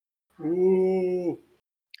 by the way. Ooh.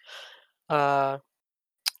 Uh,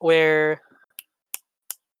 where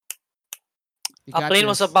You a got plane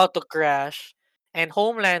was this. about to crash, and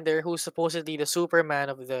Homelander, who's supposedly the Superman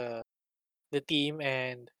of the team,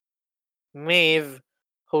 and Maeve,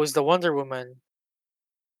 who's the Wonder Woman,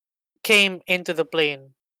 came into the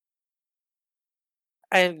plane,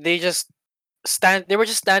 and they were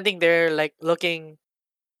just standing there, like looking,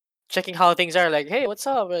 checking how things are, like, hey, what's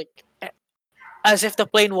up, like, as if the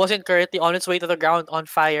plane wasn't currently on its way to the ground on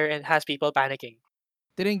fire and has people panicking.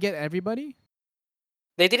 Didn't get everybody.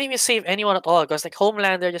 They didn't even save anyone at all, because like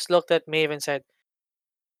Homelander just looked at Maeve and said,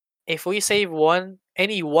 if we save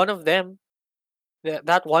any one of them,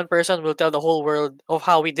 that one person will tell the whole world of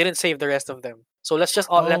how we didn't save the rest of them. So let's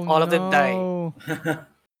just let Oh all of them die. no!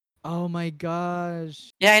 Oh my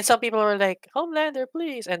gosh! Yeah, and some people were like, Homelander,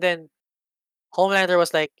 please. And then Homelander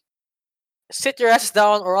was like, sit your ass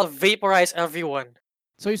down or I'll vaporize everyone.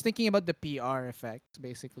 So he's thinking about the PR effect,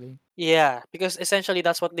 basically. Yeah, because essentially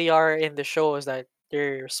that's what they are in the show, is that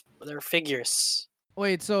they're figures.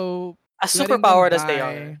 Wait, so As superpowered as they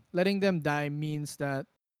are. letting them die means that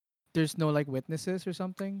there's no like witnesses or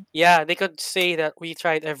something? Yeah, they could say that we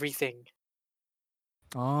tried everything.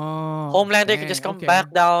 Oh, Homelander could just dang. come Okay.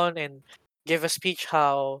 back down and give a speech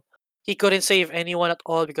how he couldn't save anyone at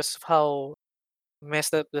all because of how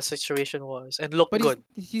messed up the situation was and look But good.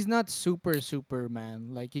 he's not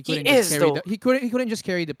Superman. Like he He couldn't just is carry the though. he couldn't just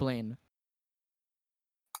carry the plane.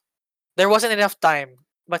 There wasn't enough time,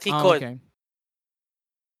 but he Oh, could. okay.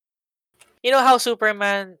 You know how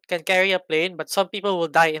Superman can carry a plane, but some people will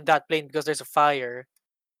die in that plane because there's a fire.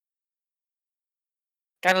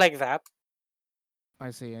 Kind of like that.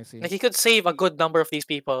 I see. I Like see. he could save a good number of these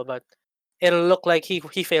people, but it'll look like he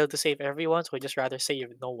failed to save everyone, so he'd just rather save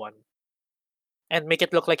no one and make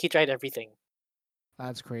it look like he tried everything.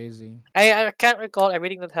 That's crazy. I can't recall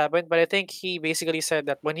everything that happened, but I think he basically said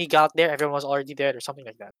that when he got there, everyone was already dead or something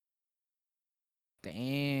like that.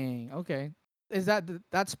 Dang. Okay.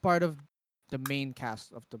 That's part of the main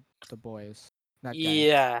cast of the boys? That guy.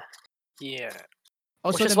 Yeah, yeah.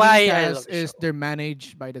 Which Also, is the main why I love cast the is show. they're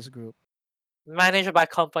managed by this group. Managed by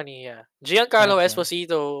company, yeah. Giancarlo Gotcha.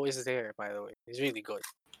 Esposito is there, by the way. He's really good.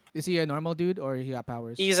 Is he a normal dude or he got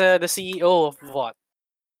powers? He's the CEO of what?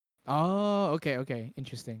 Oh, okay, okay.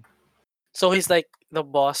 Interesting. So he's like the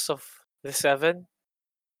boss of the Seven,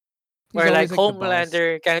 He's where like always like the boss.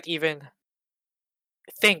 Homelander can't even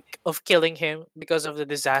think of killing him because of the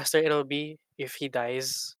disaster it'll be if he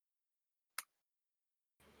dies.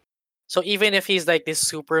 So even if he's like this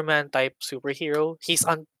Superman type superhero,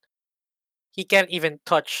 he can't even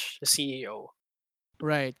touch the CEO,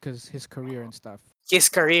 Right, because his career and stuff. his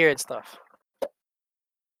career and stuff.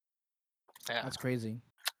 Yeah. That's crazy.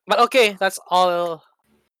 But okay, that's all.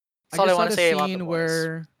 I That's all I just saw want to the say about the scene boys.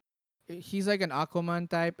 where he's like an Aquaman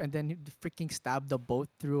type, and then he freaking stabbed the boat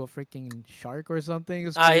through a freaking shark or something.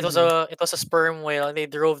 It's crazy. It was a sperm whale, and they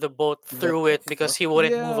drove the boat What through the it because fuck? he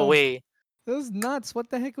wouldn't move Yeah, away. it was nuts. What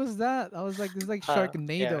the heck was that? I was like, this is like Yeah,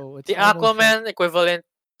 Sharknado. It's the almost shark. Aquaman equivalent.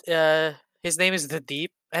 His name is the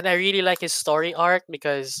Deep, and I really like his story arc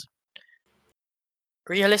because,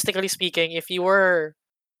 realistically speaking, if you were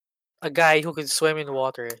a guy who could swim in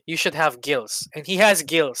water, you should have gills, and he has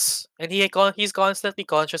gills, and he's constantly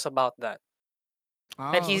conscious about that,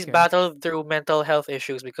 and Oh, he's okay. battled through mental health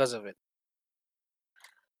issues because of it.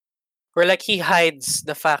 Where like he hides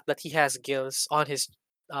the fact that he has gills on his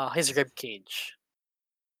rib cage.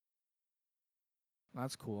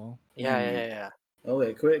 That's cool. Yeah, yeah, yeah, yeah. Oh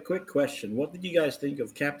wait, quick question. What did you guys think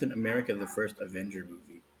of Captain America: The First Avenger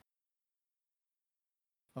movie?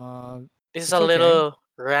 Uh, This is a it's okay. little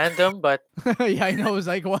random, but Yeah, I know. I was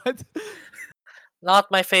like, what?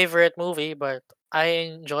 not my favorite movie. But I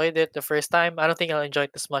enjoyed it the first time. I don't think I'll enjoy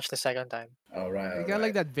it as much the second time. It All got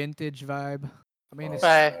like right, that vintage vibe. I mean, all it's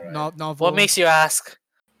right, Right. all right. What novel. makes you ask?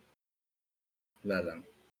 Lalang.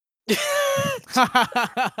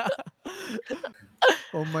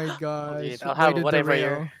 Oh my Wait, gosh! I'll Way have to whatever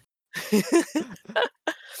you're. derail.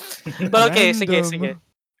 But okay, sige, sige.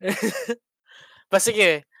 Random. But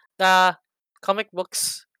sige, the comic book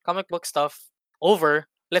stuff over.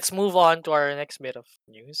 Let's move on to our next bit of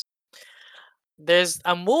news. There's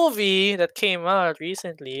a movie that came out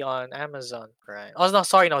recently on Amazon Prime. Oh no,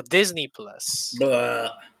 sorry, no, Disney Plus. Blah.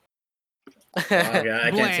 Okay,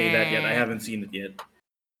 I can't say that yet. I Blah. haven't seen it yet.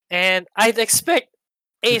 And I'd expect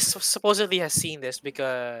Ace supposedly has seen this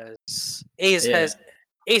because Yeah, Ace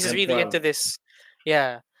is I'm really proud. into this.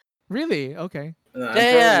 Yeah. Really? Okay. No, I'm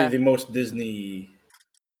Yeah, probably yeah. the most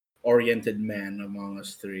Disney-oriented man among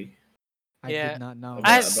us three. I did Yeah. not know.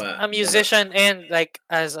 As a musician and like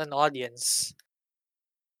as an audience.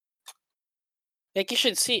 Like you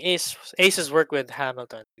should see Ace's work with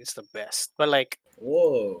Hamilton. It's the best. But like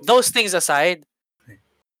Whoa. those things aside,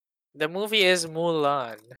 the movie is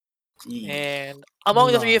Mulan. Yee. And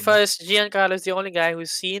among the three of Mulan. us, Giancarlo is the only guy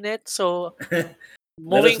who's seen it. So Let us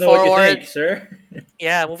moving know what you think, forward, sir.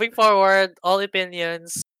 yeah, moving forward, all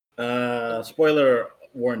opinions. Spoiler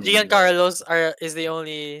warning, though. Giancarlo's is the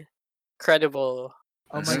only credible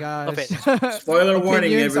Oh my Uh-huh. gosh. opinion. Spoiler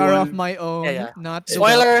warning, Opinions are of everyone. my Yeah, own, yeah. not the It's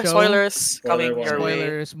Whelp Spoiler, Show. spoilers spoiler coming your warning.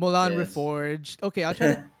 way. Spoilers. Mulan Yes. Reforged. Okay, I'll try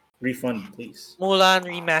to. Refund, please. Mulan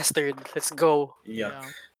remastered. Let's go. Yuck. Yeah.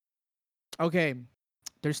 Okay.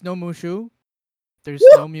 There's no Mushu. There's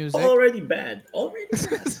Woo! no music. Already bad. Already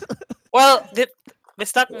bad. Well,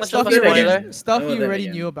 it's not much of stuff a But then you already again, spoiler. stuff you then already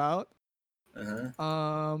knew again. about.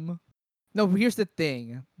 Uh-huh. No, here's the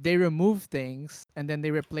thing. They remove things and then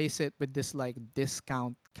they replace it with this like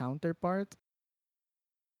discount counterpart.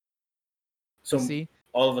 You So see?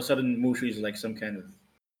 all of a sudden, Mushu is like some kind of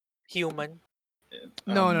Human.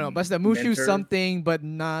 No. But the Mushu mentor. something, but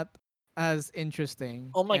not as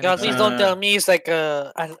interesting Oh my and god, please don't exciting. tell me he's like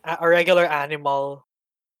a regular animal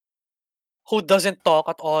who doesn't talk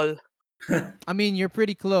at all. I mean, you're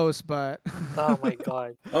pretty close, but Oh my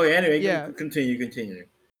god. Okay, anyway, yeah, continue.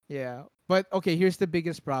 yeah. But okay, here's the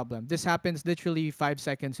biggest problem. This happens literally 5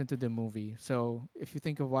 seconds into the movie. So if you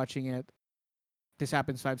think of watching it, this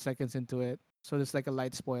happens 5 seconds into it. So there's like a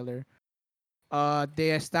light spoiler.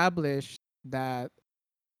 They established that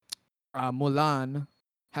Mulan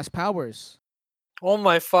has powers, Oh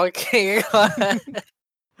my fucking god.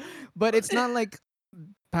 but it's not like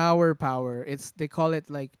power. It's they call it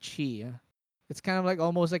like chi. It's kind of like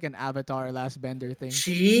almost like an Avatar Last Bender thing.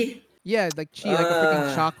 Chi? Yeah, like chi, like a freaking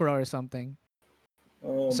Ah. chakra or something.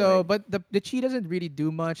 Oh So, my. but the chi doesn't really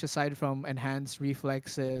do much aside from enhanced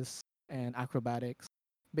reflexes and acrobatics.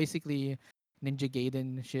 Basically, Ninja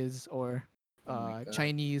Gaiden shiz or Oh my god.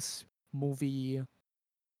 Chinese movie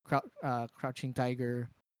Crouching Tiger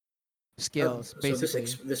Oh, skills, so basically.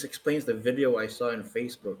 this explains the video I saw on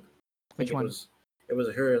Facebook. I think Which one? it was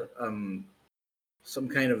her some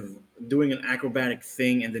kind of doing an acrobatic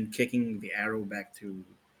thing and then kicking the arrow back to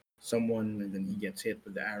someone and then he gets hit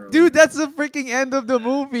with the arrow. Dude, that's the freaking end of the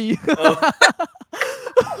movie. Oh,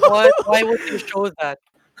 What? Why would you show that?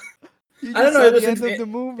 You I don't just know. saw the end of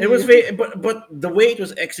the It was movie. but the way it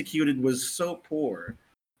was executed was so poor.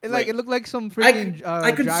 It Like looked like some I freaking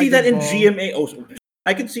I could see that Dragon in Ball. GMA. Oh,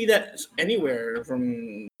 I could see that anywhere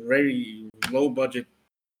from very low budget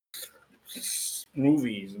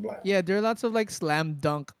movies. Blah. Yeah, there are lots of like slam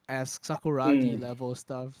dunk esque Sakuragi Mm. level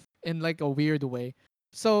stuff in like a weird way.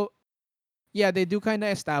 So yeah, they do kind of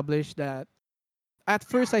establish that. At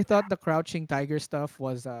first, I thought the Crouching Tiger stuff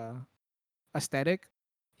was aesthetic,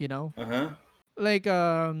 you know, Uh huh. like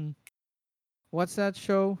what's that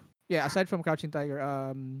show? Yeah, aside from Crouching Tiger,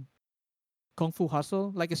 Kung Fu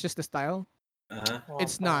Hustle. Like it's just the style. Uh huh. Oh,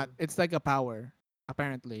 It's not. It's like a power,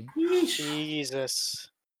 apparently. Jesus.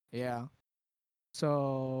 Yeah.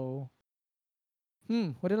 So,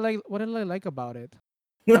 what did I like about it?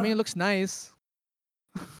 I mean, it looks nice.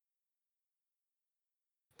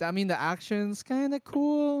 I mean, the action's kind of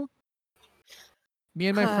cool. Me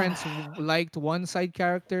and my friends liked one side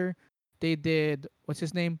character. They did what's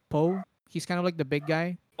his name? Poe. He's kind of like the big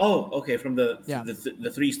guy. Oh, okay. From Yeah.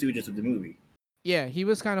 the Three Stooges of the movie. Yeah, he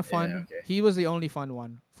was kind of Yeah. fun. Okay. He was the only fun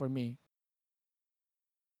one for me.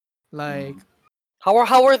 Mm. Like,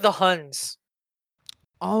 How are the Huns?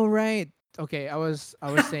 all right. Okay, I was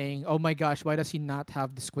saying, "Oh my gosh, why does he not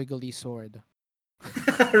have the squiggly sword?"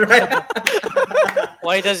 Right.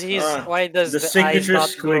 Why does The the eyes signature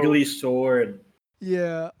not glow? squiggly sword.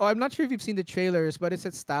 Yeah. Oh, I'm not sure if you've seen the trailers, but it's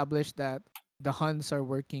established that the Huns are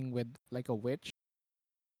working with like a witch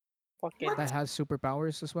Fucking. that has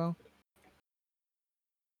superpowers as well.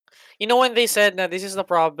 You know when they said that this is the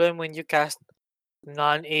problem when you cast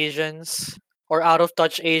non-Asians or out of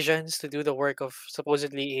touch Asians to do the work of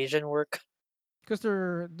supposedly Asian work? Because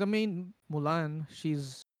they're the main Mulan,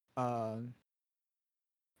 she's uh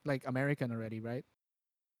like American already, right?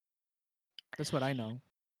 That's what I know.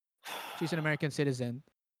 She's an American citizen.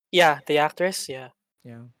 Yeah, the actress. Yeah.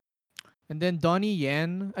 Yeah. And then Donnie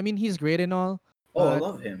Yen, I mean he's great and all, Oh, I but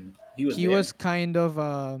love him. He was he there. was kind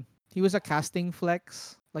of he was a casting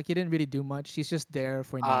flex. Like he didn't really do much. He's just there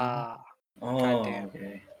for name. Ah, Oh, goddamn.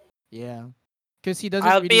 okay. Yeah. Cuz he doesn't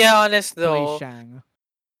I'll really be honest play though. Shang.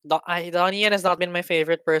 Donnie Yen has not been my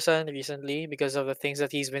favorite person recently because of the things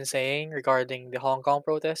that he's been saying regarding the Hong Kong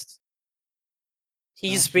protests. Ah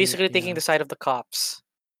He's shit, basically taking yeah. the side of the cops.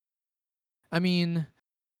 I mean,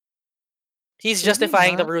 He's is he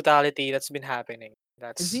justifying the not brutality that's been happening.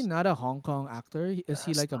 is he That's not a Hong Kong actor? Is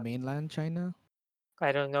he that's like a not. mainland China?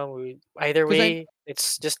 I don't know. Either Because I way,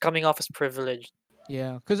 it's just coming off as privileged.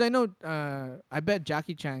 yeah, because I know. I bet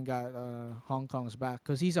Jackie Chan got Hong Kong's back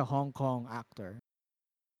because he's a Hong Kong actor.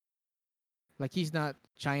 Like he's not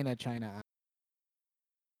China.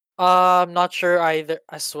 I'm not sure either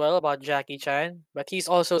as well about Jackie Chan, but he's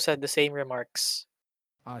also said the same remarks.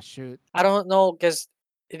 Oh shoot. I don't know because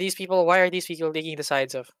these people. Why are these people taking the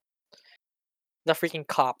sides of the freaking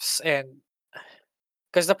cops? And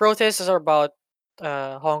because the protests are about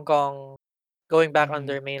Hong Kong going back Mm-hmm.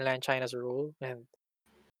 under mainland China's rule, and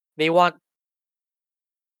they want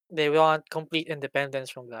they want complete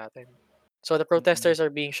independence from that. And so the Mm-mm. protesters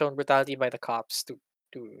are being shown brutality by the cops to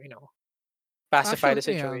pacify the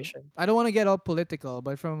Actually, yeah. situation. I don't want to get all political,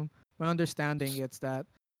 but from my understanding, it's that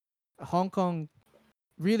Hong Kong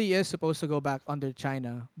really is supposed to go back under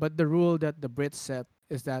China, but the rule that the Brits set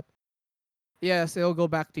is that yes, it'll go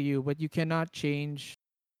back to you, but you cannot change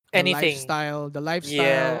Anything, the lifestyle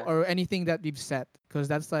yeah, or anything that we've set because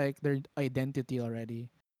that's like their identity already.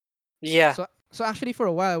 yeah. So actually for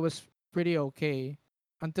a while it was pretty okay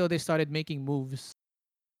until they started making moves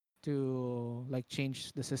to like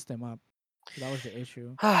change the system up. So that was the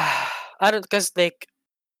issue. I don't because like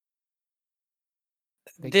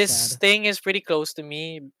Big this sad. thing is pretty close to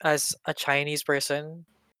me as a Chinese person,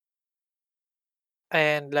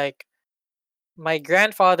 and like my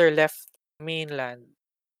grandfather left mainland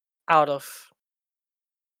out of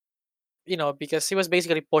because he was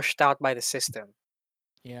basically pushed out by the system.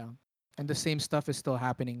 Yeah. And the same stuff is still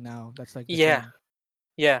happening now. That's like the Yeah, thing.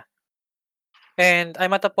 yeah. And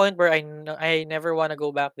I'm at a point where I never want to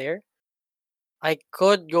go back there. I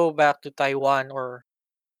could go back to Taiwan or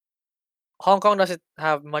Hong Kong doesn't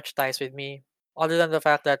have much ties with me, other than the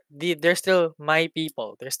fact that they're still my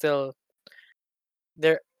people.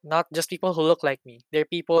 They're not just people who look like me. They're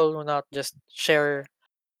people who not just share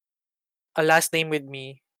a last name with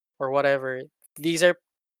me or whatever. These are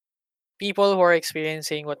people who are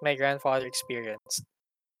experiencing what my grandfather experienced.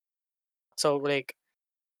 So like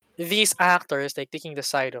these actors like taking the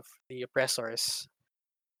side of the oppressors,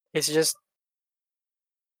 it's just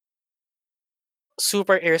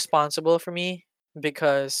super irresponsible for me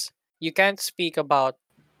because you can't speak about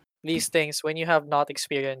these things when you have not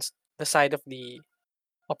experienced the side of the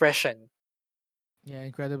oppression. Yeah,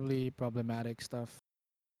 incredibly problematic stuff.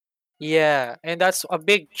 Yeah, and that's a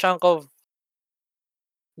big chunk of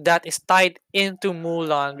that is tied into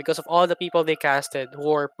Mulan because of all the people they casted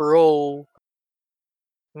who are pro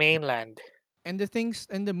mainland. And the things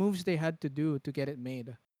and the moves they had to do to get it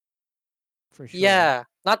made, for sure. Yeah,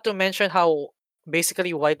 not to mention how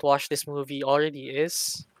basically whitewashed this movie already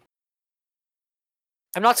is.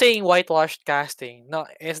 I'm not saying whitewashed casting. No,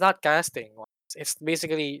 it's not casting. It's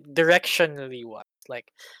basically directionally what.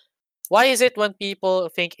 Like, why is it when people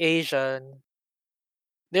think Asian,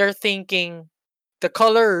 they're thinking the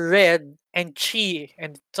color red and chi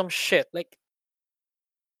and some shit? Like,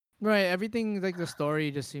 Right, everything like the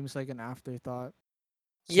story just seems like an afterthought.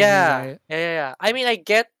 And you're yeah, right. yeah. I mean, I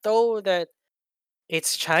get though that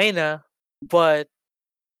it's China, but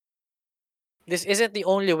this isn't the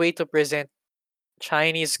only way to present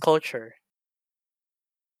Chinese culture.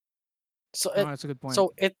 So No, it that's a good point.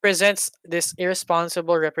 so it presents this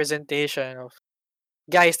irresponsible representation of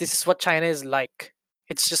guys, this is what China is like.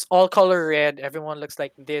 It's just all color red, everyone looks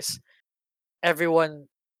like this, everyone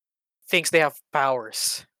thinks they have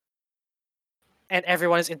powers, and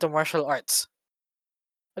everyone is into martial arts.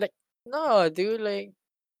 Like, no, dude, like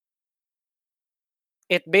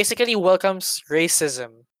it basically welcomes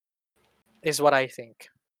racism, is what I think.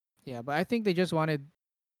 Yeah, but I think they just wanted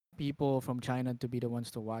people from China to be the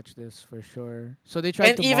ones to watch this for sure. So they tried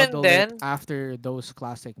And to even model it then, after those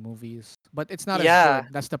classic movies. But it's not as yeah.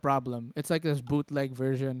 good. That's the problem. It's like this bootleg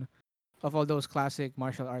version of all those classic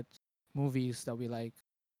martial arts movies that we like.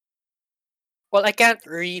 Well, I can't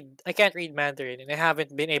read Mandarin, and I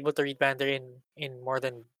haven't been able to read Mandarin in more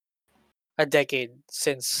than a decade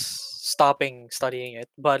since stopping studying it.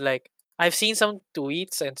 But like I've seen some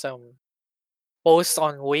tweets and some posts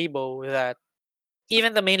on Weibo that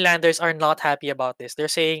even the mainlanders are not happy about this. They're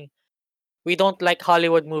saying we don't like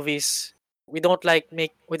Hollywood movies. We don't like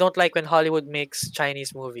when Hollywood makes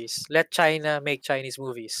Chinese movies. Let China make Chinese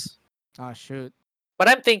movies. Ah, shoot. But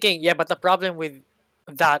I'm thinking, yeah, but the problem with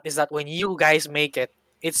that is that when you guys make it,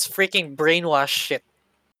 it's freaking brainwash shit.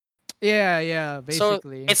 Yeah, yeah, So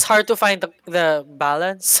basically. it's hard to find the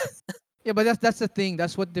balance. Yeah, but that's the thing.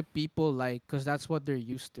 That's what the people like because that's what they're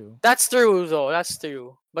used to. That's true though. That's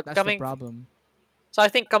true. But That's the problem. so I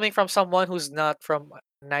think coming from someone who's not from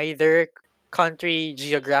neither country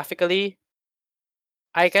geographically,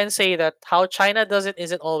 I can say that how China does it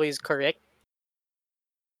isn't always correct.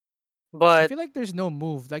 I But feel like there's no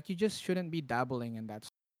move. Like you just shouldn't be dabbling in that.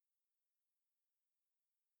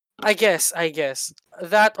 I guess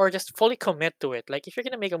that or just fully commit to it. Like if you're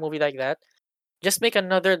gonna make a movie like that, just make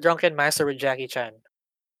another Drunken Master with Jackie Chan.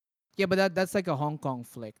 Yeah, but that's like a Hong Kong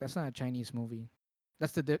flick. That's not a Chinese movie.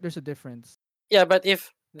 There's a difference. Yeah, but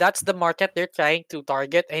if that's the market they're trying to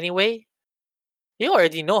target anyway, you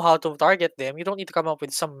already know how to target them. You don't need to come up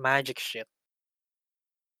with some magic shit.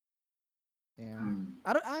 Yeah. Mm.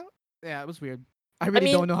 I yeah, it was weird. I I really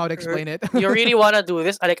mean, don't know how to explain it. you really want to do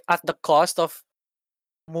this like at the cost of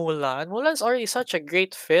Mulan? Mulan's already such a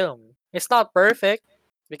great film. It's not perfect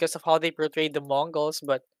because of how they portrayed the Mongols,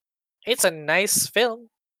 but it's a nice film.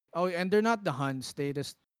 Oh, and they're not the Huns. They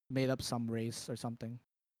just made up some race or something.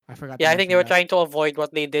 I forgot to Yeah, I think they mention were that. trying to avoid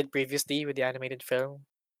what they did previously with the animated film,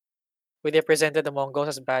 where they presented the Mongols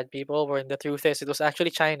as bad people, when the truth is it was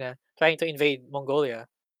actually China trying to invade Mongolia.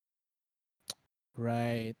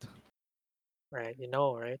 Right. Right,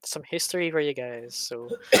 right? Some history for you guys. So,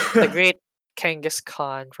 the great Genghis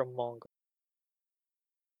Khan from Mongolia.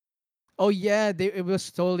 Oh yeah, it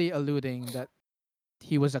was totally alluding that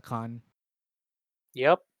he was a Khan.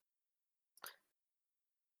 Yep.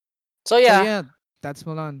 So So yeah, yeah, that's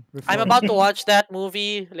Mulan I'm reformed. about to watch that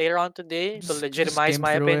movie later on today to Just legitimize skim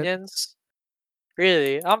my through it. opinions.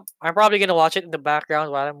 Really, I'm probably gonna watch it in the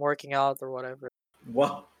background while I'm working out or whatever.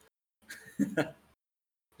 Wow.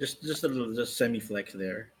 Just a little just semi flex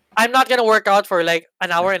there. I'm not gonna work out for like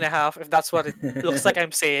an hour and a half if that's what it looks like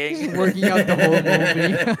I'm saying. Just working out the whole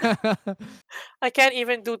movie. I can't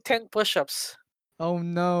even do 10 push-ups. Oh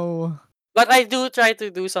no. But I do try to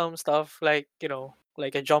do some stuff like,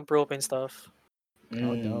 like a jump rope and stuff. Oh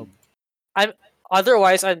Mm. dope. I'm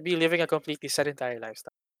Otherwise I'd be living a completely sedentary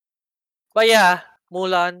lifestyle. But yeah,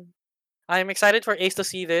 Mulan. I'm excited for Ace to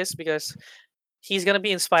see this because he's gonna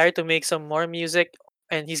be inspired to make some more music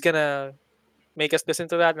and he's gonna make us listen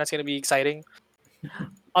to that and that's gonna be exciting.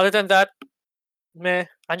 Other than that, meh,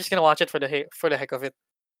 I'm just gonna watch it for the heck of it.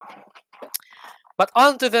 But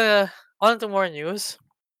on to more news.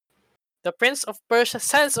 The Prince of Persia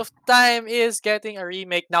Sands of Time is getting a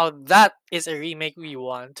remake. Now that is a remake we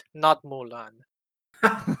want, not Mulan.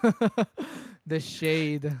 The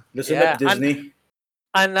shade. Listen Yeah, up, Disney.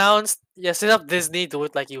 announced. Yeah, set up Disney, do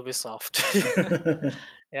it like Ubisoft.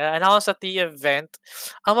 Yeah, announced at the event.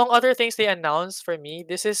 Among other things they announced for me,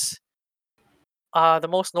 this is the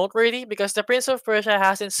most noteworthy because the Prince of Persia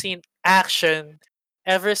hasn't seen action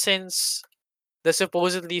ever since the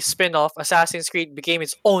supposedly spin-off Assassin's Creed became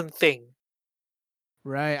its own thing.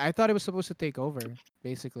 Right. I thought it was supposed to take over,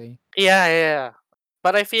 basically. Yeah.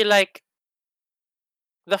 But I feel like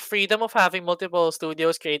the freedom of having multiple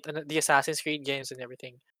studios create the Assassin's Creed games and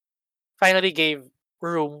everything finally gave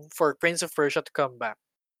room for Prince of Persia to come back.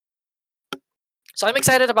 So I'm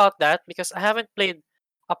excited about that because I haven't played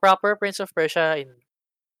a proper Prince of Persia in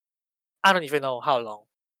I don't even know how long.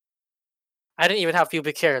 I didn't even have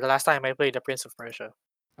pubic hair the last time I played the Prince of Persia.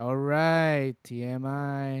 All right.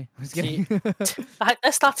 TMI. Just T- kidding.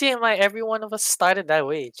 That's not TMI. Every one of us started that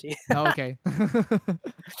way. Gee. Oh, okay.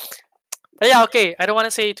 But yeah, okay. I don't want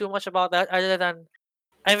to say too much about that other than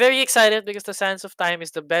I'm very excited because the Sands of Time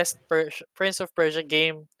is the best Prince of Persia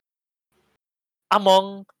game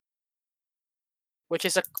among which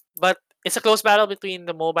is a but it's a close battle between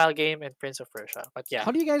the mobile game and Prince of Persia. But yeah,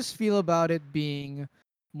 How do you guys feel about it being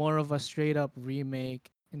more of a straight up remake?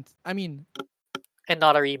 I mean, and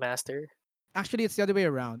not a remaster. actually, it's the other way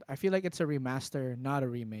around. I feel like it's a remaster, not a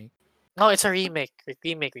remake. No, it's a remake.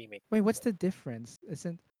 Remake. Wait, what's the difference?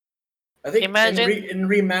 Isn't I think Imagine in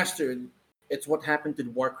remastered, it's what happened to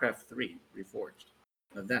Warcraft 3 Reforged.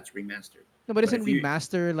 Now that's remastered. no, but But isn't if you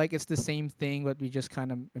remaster like it's the same thing, but we just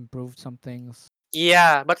kind of improved some things?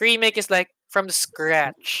 yeah, but remake is like from the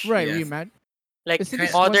scratch. Right, yeah, remat. Like Isn't kind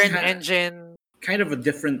this one? modern kind engine. kind of a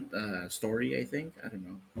different story, I think. I don't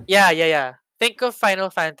know. Yeah. Think of Final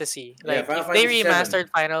Fantasy. Yeah, Like Final if they Fantasy 7. remastered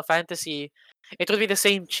Final Fantasy, it would be the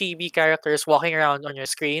same chibi characters walking around on your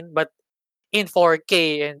screen, but in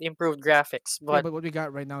 4K and improved graphics. Yeah, But but what we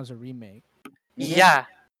got right now is a remake. Mm-hmm. yeah,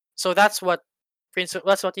 so that's what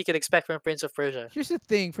you could expect from Prince of Persia. Here's the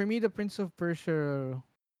thing: for me, the Prince of Persia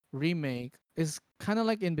remake is kind of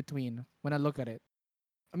like in between when I look at it.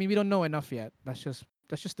 I mean, we don't know enough yet. That's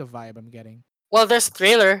just the vibe I'm getting. Well, there's a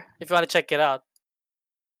trailer if you want to check it out,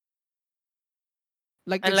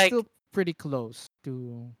 Like and it's like still pretty close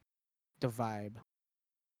to the vibe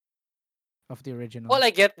of the well, original, I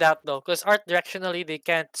get that though, because art directionally they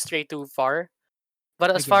can't stray too far.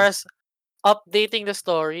 But I as far guess. as updating the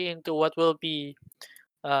story into what will be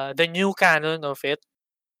the new canon of it,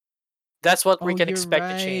 That's what we Oh, can you're expect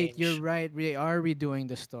to right. You're change. right. We are redoing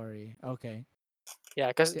the story. Okay. Yeah,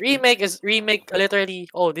 because Yeah, remake literally.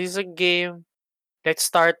 Oh, this is a game. Let's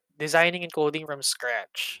start designing and coding from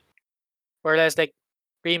scratch. Whereas like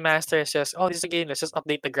remaster is just, oh, this is a game. Let's just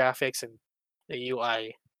update the graphics and the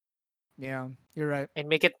UI yeah, you're right. and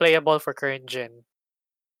make it playable for current gen.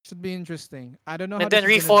 Should be interesting. I don't know how And then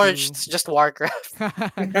this is gonna Reforged, do. it's just Warcraft.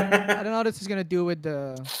 I don't know how this is gonna do with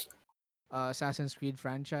the Assassin's Creed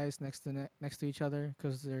franchise next to each other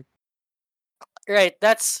because they're Right,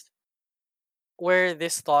 that's where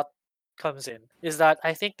this thought comes in. Is that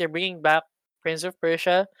I think they're bringing back Prince of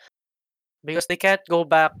Persia because they can't go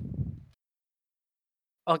back.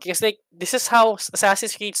 Okay, it's like this is how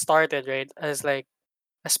Assassin's Creed started, right? As like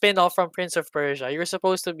a spin-off from Prince of Persia. You're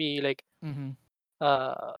supposed to be mm-hmm.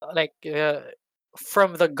 like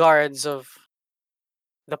from the guards of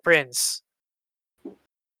the prince,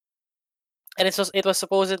 and it was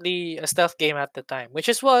supposedly a stealth game at the time, which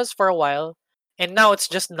it was for a while, and now it's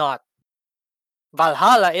just not.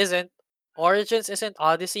 Valhalla isn't, Origins isn't,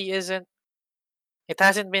 Odyssey isn't. It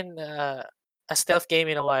hasn't been a stealth game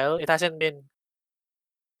in a while. It hasn't been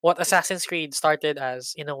what Assassin's Creed started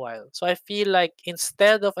as in a while. So I feel like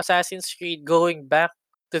instead of Assassin's Creed going back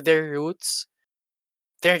to their roots,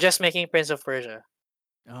 they're just making Prince of Persia.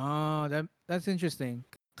 Oh, that's interesting.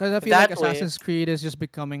 Because I feel like That way, Assassin's Creed is just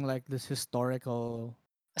becoming like this historical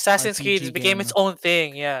Assassin's Creed RPG became its game. own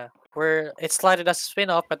thing, yeah. Where it started as a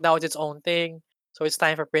spin-off, but now it's its own thing. So it's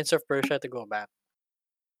time for Prince of Persia to go back.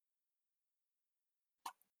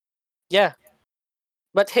 Yeah.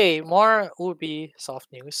 But hey, more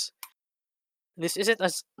Ubisoft news. This isn't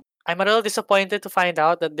as I'm a little disappointed to find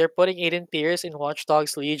out that they're putting Aiden Pearce in Watch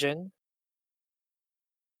Dogs Legion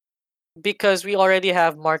because we already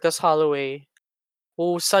have Marcus Holloway,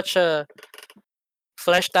 who's such a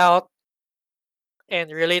fleshed out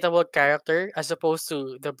and relatable character as opposed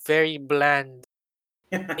to the very bland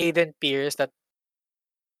Aiden Pearce that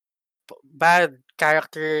bad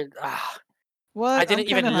character. I What? I'm didn't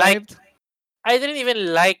kind of even like hyped. I didn't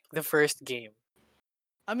even like the first game.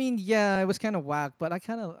 I mean, yeah, it was kind of whack, but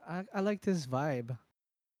I liked his vibe.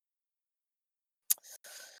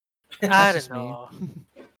 I That's don't just me. know.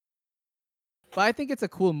 But I think it's a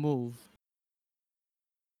cool move.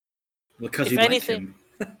 Because If you like anything,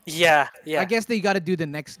 him. yeah, I yeah. guess they got to do the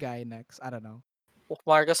next guy next. I don't know.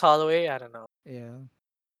 Marcus Holloway, I don't know. Yeah.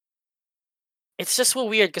 It's just so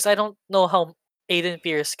weird because I don't know how Aiden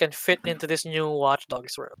Pierce can fit into this new Watch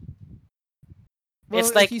Dogs world. Well,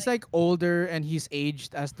 It's like he's like older and he's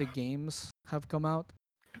aged as the games have come out.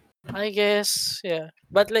 I guess, yeah.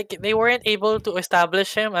 But like they weren't able to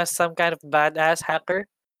establish him as some kind of badass hacker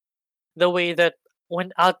the way that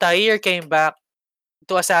when Altair came back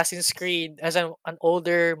to Assassin's Creed as an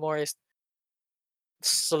older, more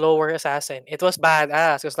slower assassin. It was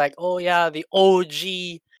badass. It was like, oh yeah, the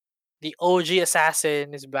OG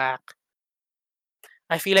assassin is back.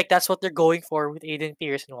 I feel like that's what they're going for with Aiden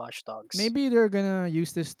Pierce in Watch Dogs. Maybe they're gonna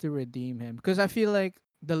use this to redeem him because I feel like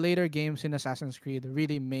the later games in Assassin's Creed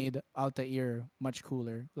really made Altair much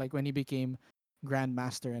cooler. Like when he became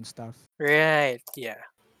Grandmaster and stuff. Right, yeah.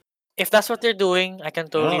 If that's what they're doing, I can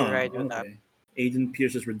totally Ah, ride with that. okay. Aiden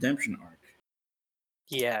Pierce's redemption arc.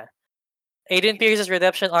 Yeah. Aiden Pierce's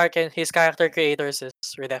redemption arc and his character creators'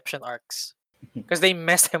 redemption arcs. Because they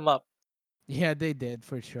messed him up. Yeah, they did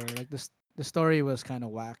for sure. Like the story was kind of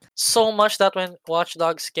whack. So much that when Watch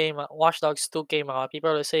Dogs 2 came out,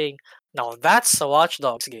 people were saying, now that's a Watch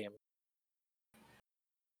Dogs game.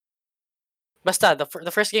 Basta,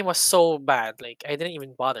 the first game was so bad. Like, I didn't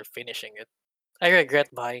even bother finishing it. I regret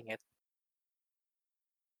buying it.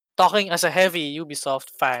 Talking as a heavy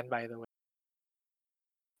Ubisoft fan, by the way.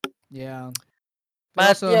 Yeah. They But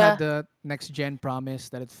also had yeah, the next gen promise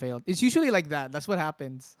that it failed. It's usually like that. That's what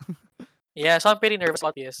happens. yeah, so I'm pretty nervous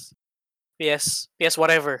about PS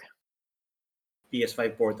whatever.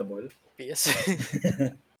 PS5 portable. PS,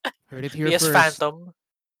 Heard it here PS first. Phantom.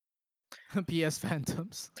 PS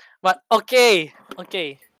Phantoms. But okay.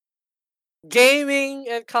 Gaming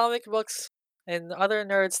and comic books and other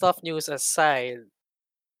nerd stuff news aside,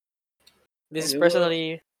 this is Okay, well,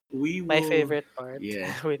 personally we my will. favorite part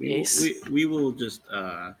Yeah, with Ace. we will just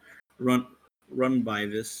run run by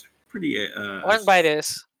this pretty Run by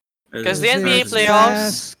this because as the Cause NBA fast it's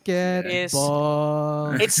as we can. playoffs Yeah. is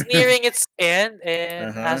basketball. it's nearing its end, and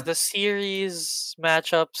as Uh-huh. the series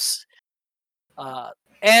matchups uh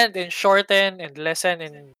end and shorten and lessen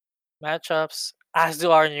in matchups, as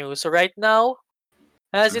do our news. So right now,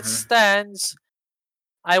 as it Uh-huh. stands,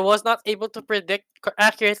 I was not able to predict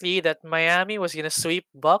accurately that Miami was gonna sweep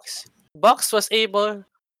Bucks. Bucks was able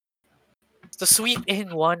to sweep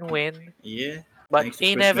in one win, Yeah. but Thanks to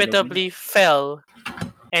Chris Middleton. inevitably fell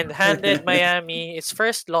and handed Miami its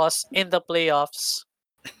first loss in the playoffs.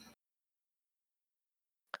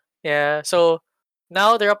 Yeah, so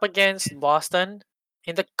now they're up against Boston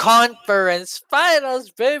in the conference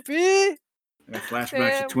finals, baby. A flashback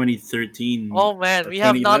to Damn. 2013 Oh man, or we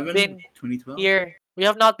have not 2011, been 2012. here. We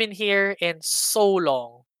have not been here in so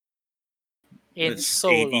long. In That's so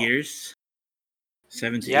 8 long. years.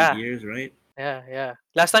 7 to 8 Yeah, years, right? yeah.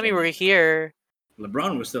 Last time we were When here,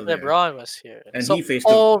 LeBron was still there. LeBron was here. And So, he faced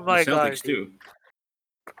oh the my god, Celtics dude. too.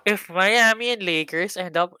 If Miami and Lakers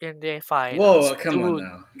end up in the finals, Whoa, come on dude.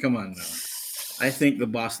 now. Come on now. I think the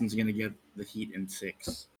Boston's going to get the Heat in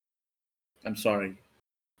 6. I'm sorry.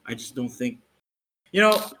 I just don't think. You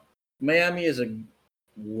know, Miami is a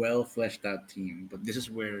well fleshed out team, but this is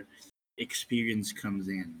where experience comes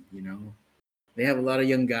in, you know? They have a lot of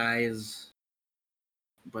young guys,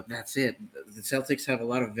 but that's it. The Celtics have a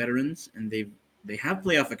lot of veterans, and they have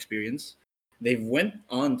playoff experience. They've went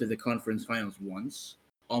on to the conference finals once,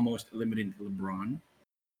 almost eliminated LeBron.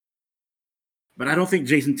 But I don't think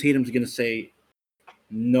Jason Tatum's gonna say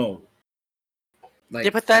no. Yeah,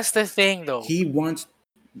 Like but that's the thing though. he wants.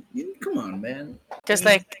 Come on, man. Because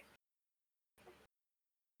like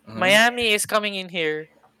Uh-huh. Miami is coming in here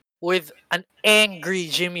with an angry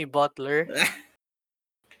Jimmy Butler,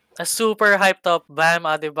 a super hyped up Bam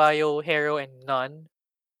Adebayo, Hero, and Nunn.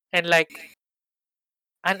 And like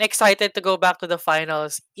I'm excited to go back to the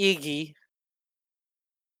finals, Iggy.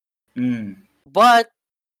 Mm. But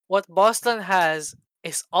what Boston has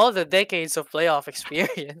is all the decades of playoff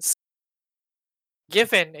experience.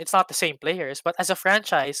 Given it's not the same players, but as a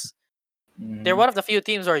franchise, they're Mhm. one of the few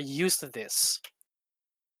teams who are used to this.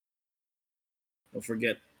 Don't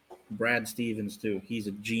forget Brad Stevens too. He's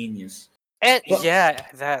a genius. And But yeah,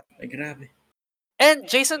 that. grabe. And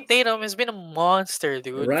Jason Tatum has been a monster,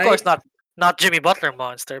 dude. Of course, Right? not Jimmy Butler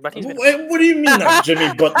monster, but he's been. What do you mean not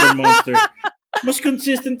Jimmy Butler monster? Mas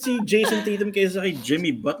consistency Jason Tatum kaysa kay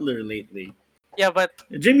Jimmy Butler lately. Yeah, but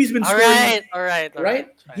Jimmy's been all scoring, right, all right, all right.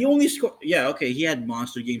 right? He only scored. Yeah, okay. He had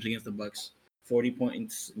monster games against the Bucks. 40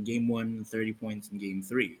 points in game 1, 30 points in game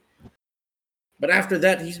 3. But after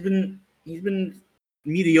that, he's been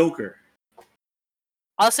mediocre.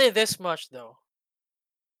 I'll say this much though.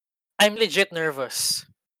 I'm legit nervous.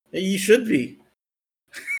 You should be.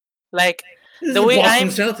 Like This is the the way Boston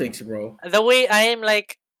I'm Celtics, bro. the way I'm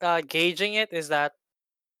like gauging it is that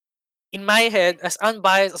in my head, as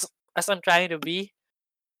unbiased as I'm trying to be,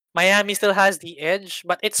 Miami still has the edge,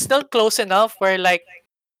 but it's still close enough where like,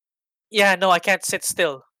 yeah, no, I can't sit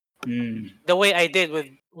still. Mm. The way I did with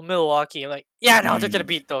Milwaukee, like, yeah, no, they're gonna Mm.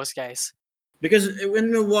 beat those guys. Because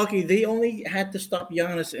in Milwaukee, they only had to stop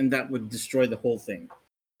Giannis, and that would destroy the whole thing.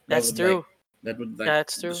 That That's would true.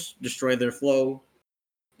 That's true. destroy their flow,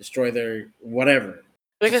 destroy their whatever.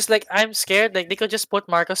 Because like I'm scared, like they could just put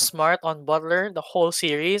Marcus Smart on Butler the whole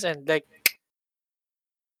series, and like,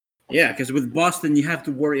 Yeah, because with Boston, you have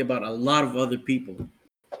to worry about a lot of other people.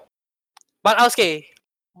 but okay,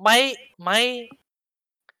 my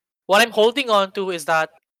what I'm holding on to is that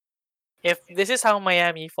if this is how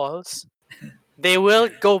Miami falls, they will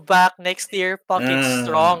go back next year fucking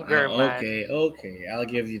stronger, man. Okay, I'll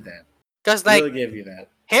give you that. Cause like We'll give you that.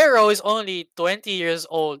 Hero is only 20 years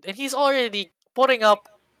old and he's already putting up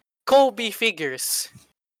Kobe figures.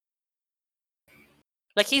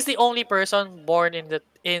 Like he's the only person born in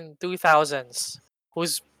 2000s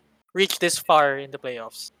who's reached this far in the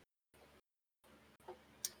playoffs.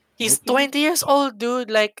 He's Okay. 20 years old,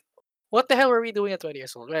 dude. Like what the hell were we doing at 20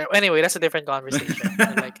 years old? Well, anyway, that's a different conversation.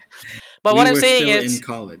 And like but what We I'm were saying still in is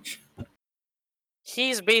college.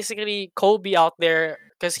 he's basically Kobe out there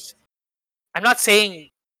because I'm not saying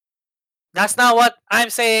that's not what I'm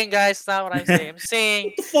saying, guys. That's not what I'm saying. I'm saying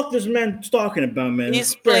What the fuck this man talking about, man?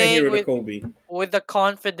 he's Comparing playing hero to Kobe. with the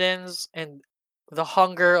confidence and the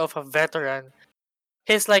hunger of a veteran.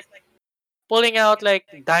 He's like pulling out like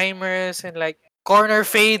dimers and like corner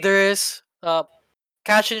faders,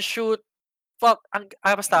 catch and shoot. Fuck,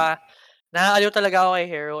 basta. Naaaliw talaga ako kay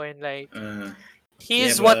Hero and like Yeah,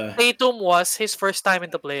 he's but what Tatum was his first time in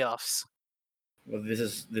the playoffs. well, this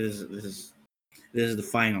is the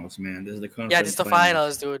finals, man. This is the Yeah, this conference is the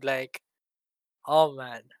finals. finals, dude. Like, oh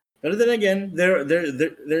man. But then again,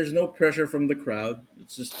 there's no pressure from the crowd.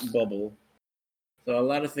 It's just a bubble. So a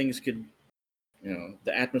lot of things could,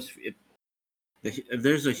 the atmosphere.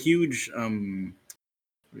 There's a huge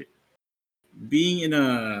being in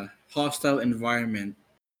a hostile environment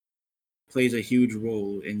plays a huge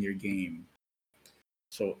role in your game.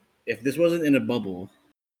 So if this wasn't in a bubble,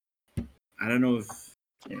 I don't know if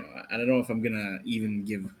I don't know if I'm gonna even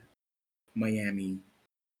give Miami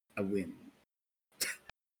a win.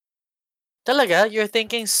 Talaga? You're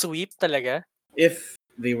thinking sweep talaga? If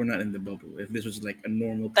they were not in the bubble, if this was like a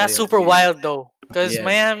normal That's playoff super game. wild though. Because Yeah.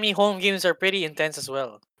 Miami home games are pretty intense as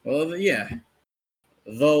well. Well, yeah.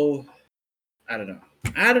 Though, I don't know.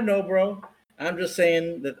 I don't know, bro. I'm just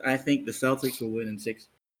saying that I think the Celtics will win in 6.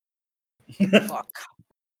 Fuck.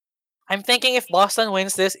 I'm thinking if Boston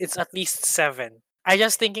wins this, it's at least 7. I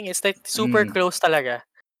just thinking it's like super Mm. close talaga.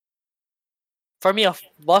 For me, of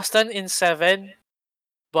Boston in 7,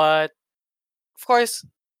 but of course,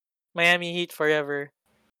 Miami Heat forever.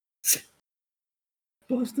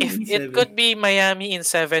 Boston If in it 7. could be Miami in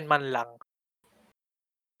 7 man lang.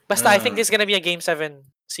 Basta I think Uh, this is gonna be a Game 7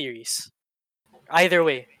 series. Either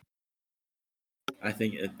way. I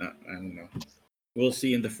think I don't know. We'll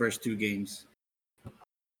see in the first 2 games.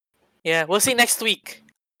 Yeah, we'll see next week.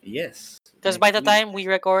 Yes, Because by next the week. time we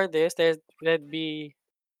record this, there'd be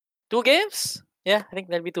 2 games? Yeah, I think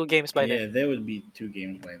there'll be 2 games by then. Yeah, there would be 2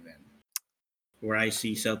 games by then. Where I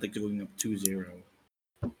see Celtics going up 2-0.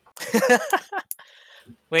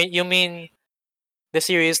 Wait, you mean the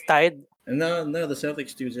series tied? And no, the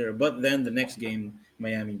Celtics 2-0. But then the next game,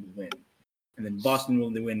 Miami will win. And then Boston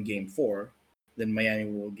will win game 4. Then Miami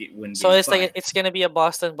will win So game it's like 5. it's gonna be a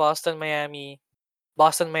Boston, Boston, Miami,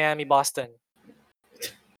 Boston, Miami, Boston,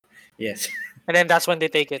 Yes. and then that's when they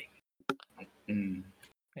take it. Mm.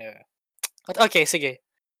 Yeah. But okay, sige.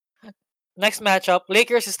 Next matchup,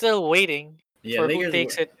 Lakers is still waiting Yeah, for who Lakers,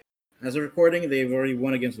 takes it. as of recording, they've already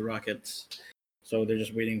won against the Rockets. So they're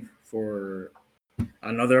just waiting for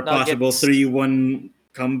another possible Nuggets. 3-1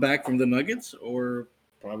 comeback from the Nuggets or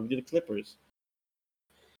probably the Clippers.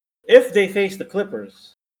 If they face the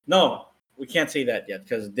Clippers, no, we can't say that yet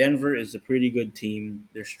because Denver is a pretty good team.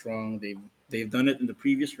 They're strong. They've done it in the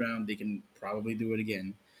previous round. They can probably do it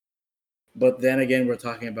again. But then again, we're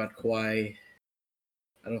talking about Kawhi.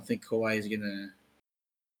 I don't think Kawhi is gonna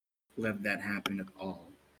let that happen at all.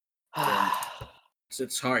 So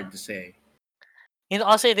it's hard to say.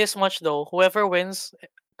 I'll say this much though: whoever wins,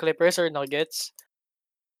 Clippers or Nuggets,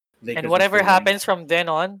 and Lakers will whatever still win. happens from then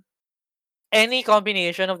on, any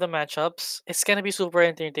combination of the matchups, it's gonna be super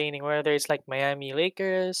entertaining. Whether it's like Miami What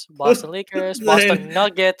Lakers, the hell? Boston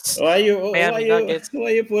Nuggets, Miami Nuggets.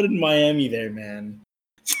 Why you putting Miami there, man?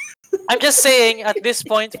 I'm just saying, at this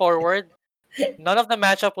point forward, none of the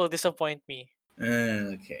matchup will disappoint me.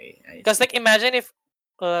 Okay, I Because see. like imagine if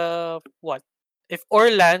what? If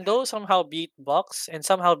Orlando somehow beat Bucks and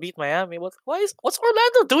somehow beat Miami, what's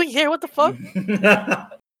Orlando doing here? What the fuck?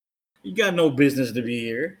 You got no business to be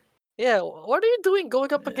here. Yeah, what are you doing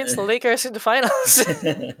going up against the Lakers in the finals?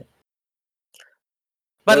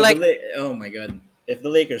 But Well, like oh my god, if the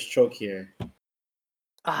Lakers choke here,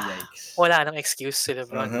 yikes. wala nang excuse si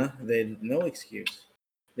LeBron. They no excuse.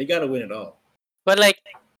 They gotta win it all. But like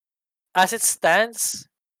as it stands,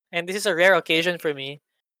 and this is a rare occasion for me,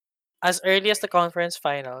 as early as the conference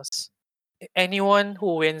finals, anyone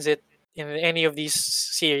who wins it in any of these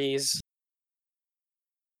series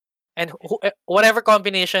and whatever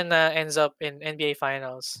combination ends up in NBA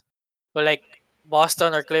finals, or like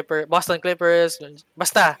Boston Clippers,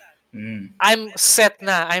 basta, Mm. I'm set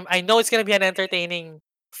na. I know it's gonna be an entertaining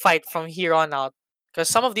fight from here on out because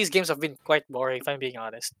some of these games have been quite boring, if I'm being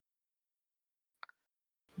honest.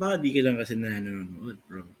 Bakit di ka lang kasi nanonood,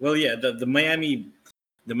 bro? Well, yeah, the Miami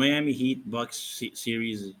Heat Bucks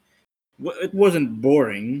series, it wasn't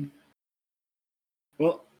boring.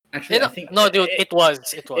 Well, actually, I think No, dude, it was.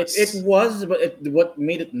 it was, but what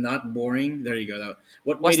made it not boring? There you go.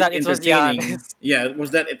 What Was made it that it was entertaining? Giannis. Yeah, was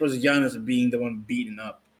that it was Giannis being the one beaten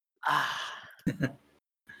up. Ah.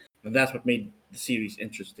 And that's what made the series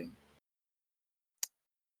interesting.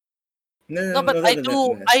 No, but Other than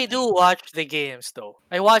that, I do watch the games though.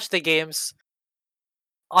 I watch the games.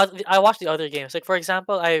 I watch the other games. Like for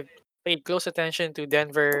example, I paid close attention to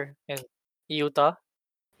Denver and Utah.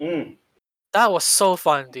 mm. That was so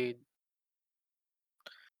fun, dude.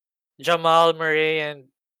 Jamal Murray and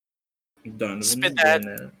Donovan, Spidat.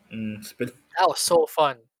 then That was so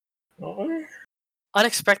fun. Okay.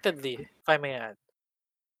 Unexpectedly, if I may add.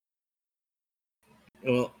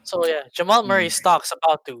 Well, So yeah, Jamal mm. Murray's stock's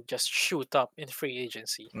about to just shoot up in free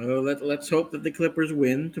agency. Well, let's hope that the Clippers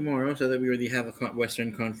win tomorrow, so that we already have a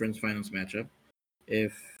Western Conference Finals matchup.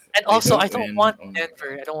 If And they also, I don't don't win, want oh my Denver.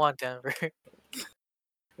 god, I don't want Denver.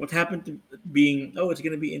 what happened to being? Oh, it's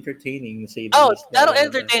gonna be entertaining, to say the Oh, least. that'll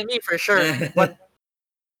entertain me for sure. But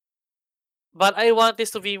Battle I want this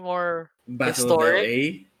to be more of historic.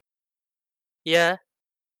 LA Yeah,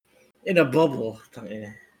 in a bubble.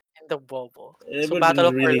 Tangina. in the bubble. It So would have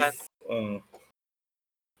Battle been of Orlando.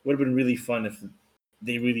 would have been really fun if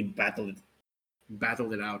they really battled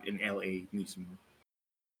it out in LA mismo.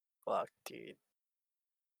 Fuck, dude.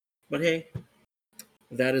 But hey,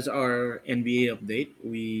 that is our NBA update.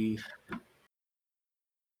 We've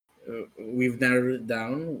narrowed it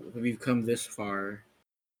down. We've come this far.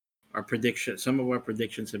 Some of our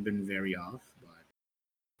predictions have been very off, but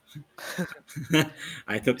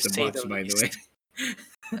I took the Say the Bucks, by the way. least.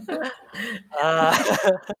 Uh,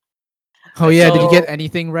 Oh yeah, did you get so,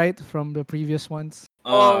 anything right from the previous ones?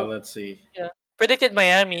 well, Let's see. yeah, predicted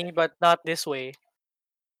Miami, but not this way.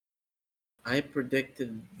 I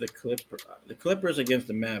predicted the Clippers against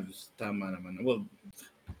the Mavs. Tama naman. Well,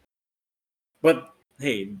 but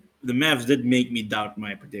hey, the Mavs did make me doubt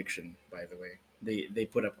my prediction. By the way, they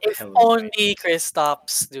put up a If hell of a fight. only Chris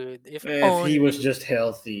stops, dude. If If he was only. just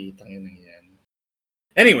healthy, tangina yan.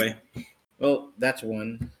 Anyway, well, that's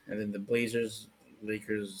one, and then the Blazers,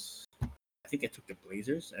 Lakers. I think I took the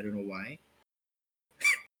Blazers. I don't know why.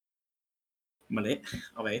 Mali.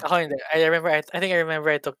 Okay. Ako hindi. I remember. I think I remember.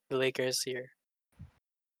 I took the Lakers here.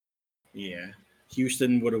 Yeah.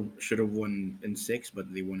 Houston should have won in 6,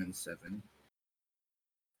 but they won in 7.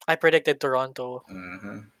 I predicted Toronto.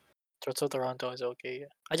 Uh-huh. So Toronto is okay.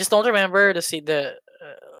 I just don't remember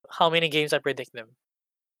how many games I predict them.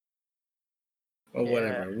 Well,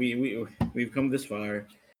 Yeah. whatever. We've come this far.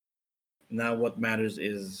 Now what matters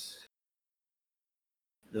is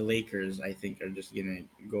the Lakers. I think are just gonna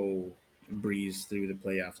go breeze through the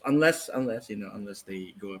playoffs, unless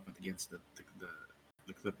they go up against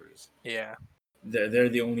the Clippers. Yeah. They're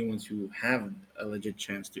the only ones who have a legit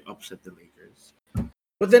chance to upset the Lakers.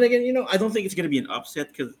 But then again, I don't think it's gonna be an upset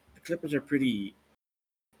because the Clippers are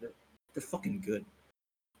they're fucking good.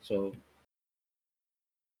 So,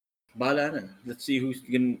 bala na. Let's see who's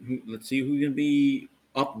gonna be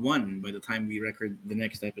up 1 by the time we record the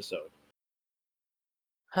next episode.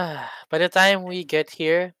 By the time we get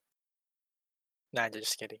here, nah,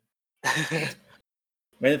 just kidding.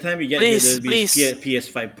 By the time we get here, Please, there'll be please.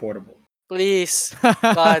 PS5 portable. Please,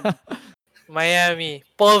 God, Miami,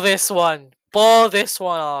 pull this one. Pull this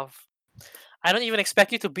one off. I don't even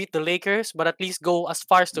expect you to beat the Lakers, but at least go as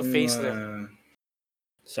far as to face them.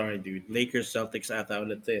 Sorry, dude. Lakers Celtics ata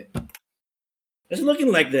ulit eh. It's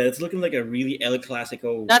looking like that. It's looking like a really El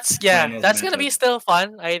Clasico. That's finals gonna be matchup. still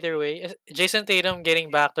fun either way. Jason Tatum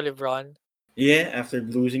getting back to LeBron. Yeah, after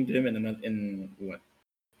losing to him in what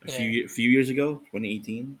a few years ago,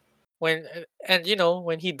 2018. When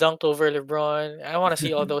when he dunked over LeBron, I want to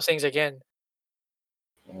see all those things again.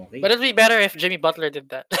 Okay. But it'd be better if Jimmy Butler did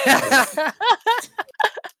that.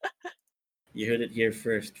 You heard it here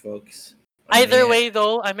first, folks. Either way,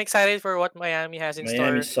 though, I'm excited for what Miami has in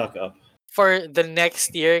Miami store suck up. for the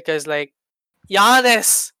next year. Because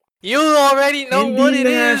Giannis, you already know what it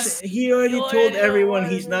is. He already You told already know everyone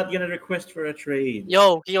what he's it not gonna request for a trade.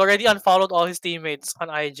 Yo, he already unfollowed all his teammates on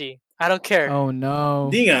IG. I don't care. Oh no.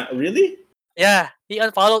 Di nga, really? Yeah, he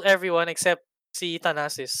unfollowed everyone except si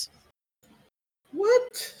Thanasis.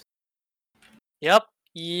 What? Yup.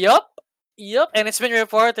 And it's been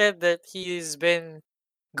reported that he's been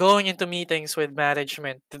going into meetings with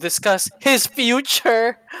management to discuss his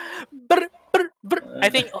future. I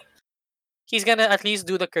think he's gonna at least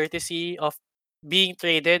do the courtesy of being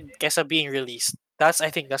traded kesa being released. I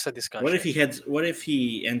think that's a discussion. What if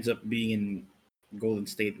he ends up being in Golden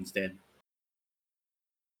State instead?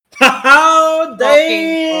 How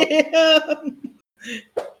damn!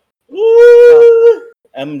 Ooh,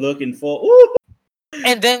 I'm looking for. Ooh.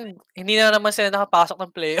 And then hindi na naman sila nakapasok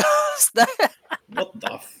ng playoffs. What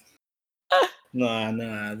the?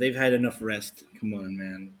 Nah. They've had enough rest. Come on,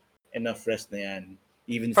 man. Enough rest na yan.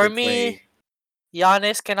 Even for me, Clay.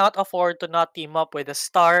 Giannis cannot afford to not team up with a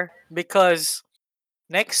star because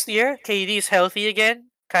next year KD is healthy again,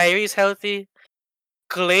 Kyrie is healthy,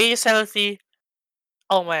 Clay is healthy.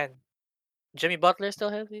 Oh man, Jimmy Butler is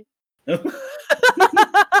still healthy.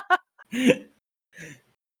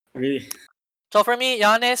 Really? So for me,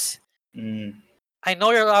 Giannis, I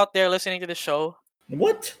know you're out there listening to the show.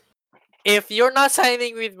 What? If you're not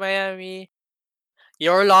signing with Miami,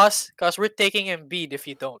 you're lost because we're taking Embiid if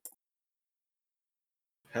you don't.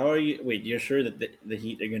 How are you? Wait, you're sure that the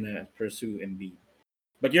Heat are gonna pursue Embiid?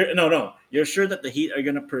 But no. You're sure that the Heat are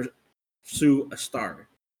gonna pursue a star?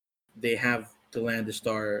 They have to land a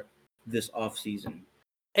star this off season.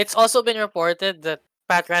 It's also been reported that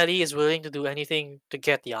Pat Riley is willing to do anything to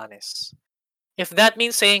get Giannis. If that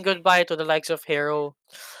means saying goodbye to the likes of Hero,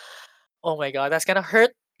 oh my god, that's gonna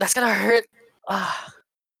hurt. That's gonna hurt.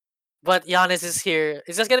 But Giannis is here.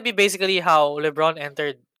 It's just gonna be basically how LeBron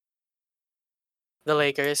entered the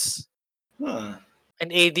Lakers. Huh.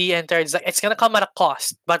 And AD entered. It's gonna come at a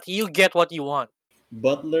cost, but you get what you want.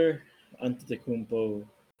 Butler, Antetokounmpo,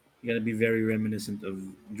 gonna be very reminiscent of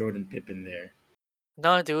Jordan Pippen there.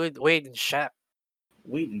 No, dude, Wade and Shaq.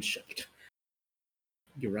 Wait and shut.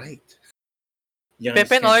 You're right. Giannis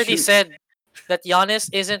Pippen can't already shoot. said that Giannis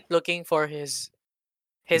isn't looking for his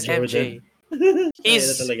MJ. Jordan. Ay, na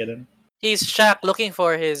He's talaga nun. he's Shaq looking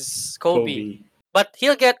for his Kobe. Kobe. But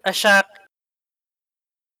he'll get a Shaq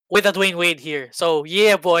with a Dwayne Wade here. So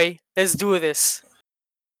yeah, boy, let's do this.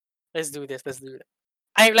 Let's do this. Let's do it.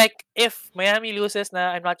 I'm like, if Miami loses,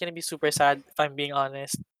 I'm not gonna be super sad if I'm being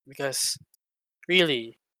honest, because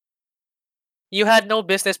really, you had no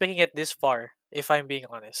business making it this far. If I'm being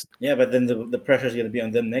honest, Yeah, but then the pressure's gonna be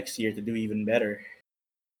on them next year to do even better.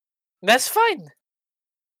 that's fine.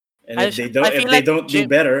 And I if they don't, feel if they like don't do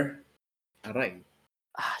better, alright,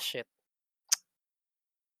 shit.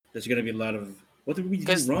 there's gonna be a lot of what did we do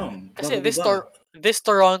Because wrong? Blah, kasi blah, blah, blah. this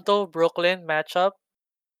Toronto Brooklyn matchup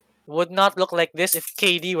would not look like this if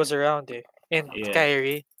KD was around and Yeah.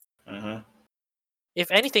 Kyrie. Uh-huh. If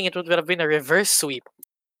anything, it would have been a reverse sweep.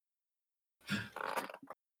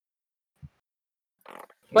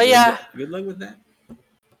 But yeah, Good luck with that.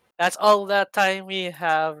 that's all that time we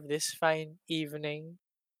have this fine evening.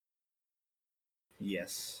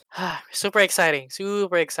 Yes. Super exciting.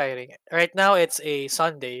 Super exciting. Right now it's a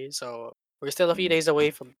Sunday, so we're still a few days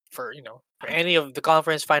away for any of the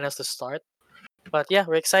conference finals to start. But yeah,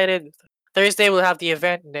 we're excited. Thursday we'll have the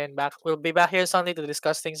event, and then we'll be back here Sunday to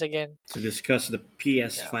discuss things again. To discuss the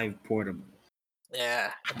PS5 portable.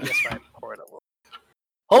 Yeah, the PS5 portable.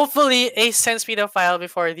 Hopefully, Ace sends me the file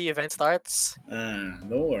before the event starts, Don't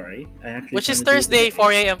worry. I actually which is plan to do it Thursday, today.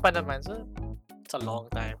 4 a.m. pa naman. So it's a long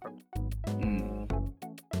time. Mm.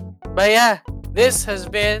 But yeah, this has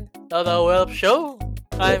been the Whelp Show.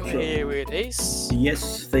 I'm Show. here with Ace.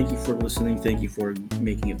 Yes, thank you for listening. Thank you for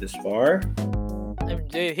making it this far. I'm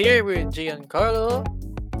here with Giancarlo.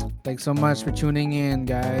 Thanks so much for tuning in,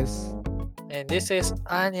 guys. And this is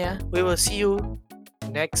Anya. We will see you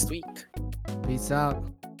next week. Peace out.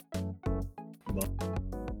 Bye.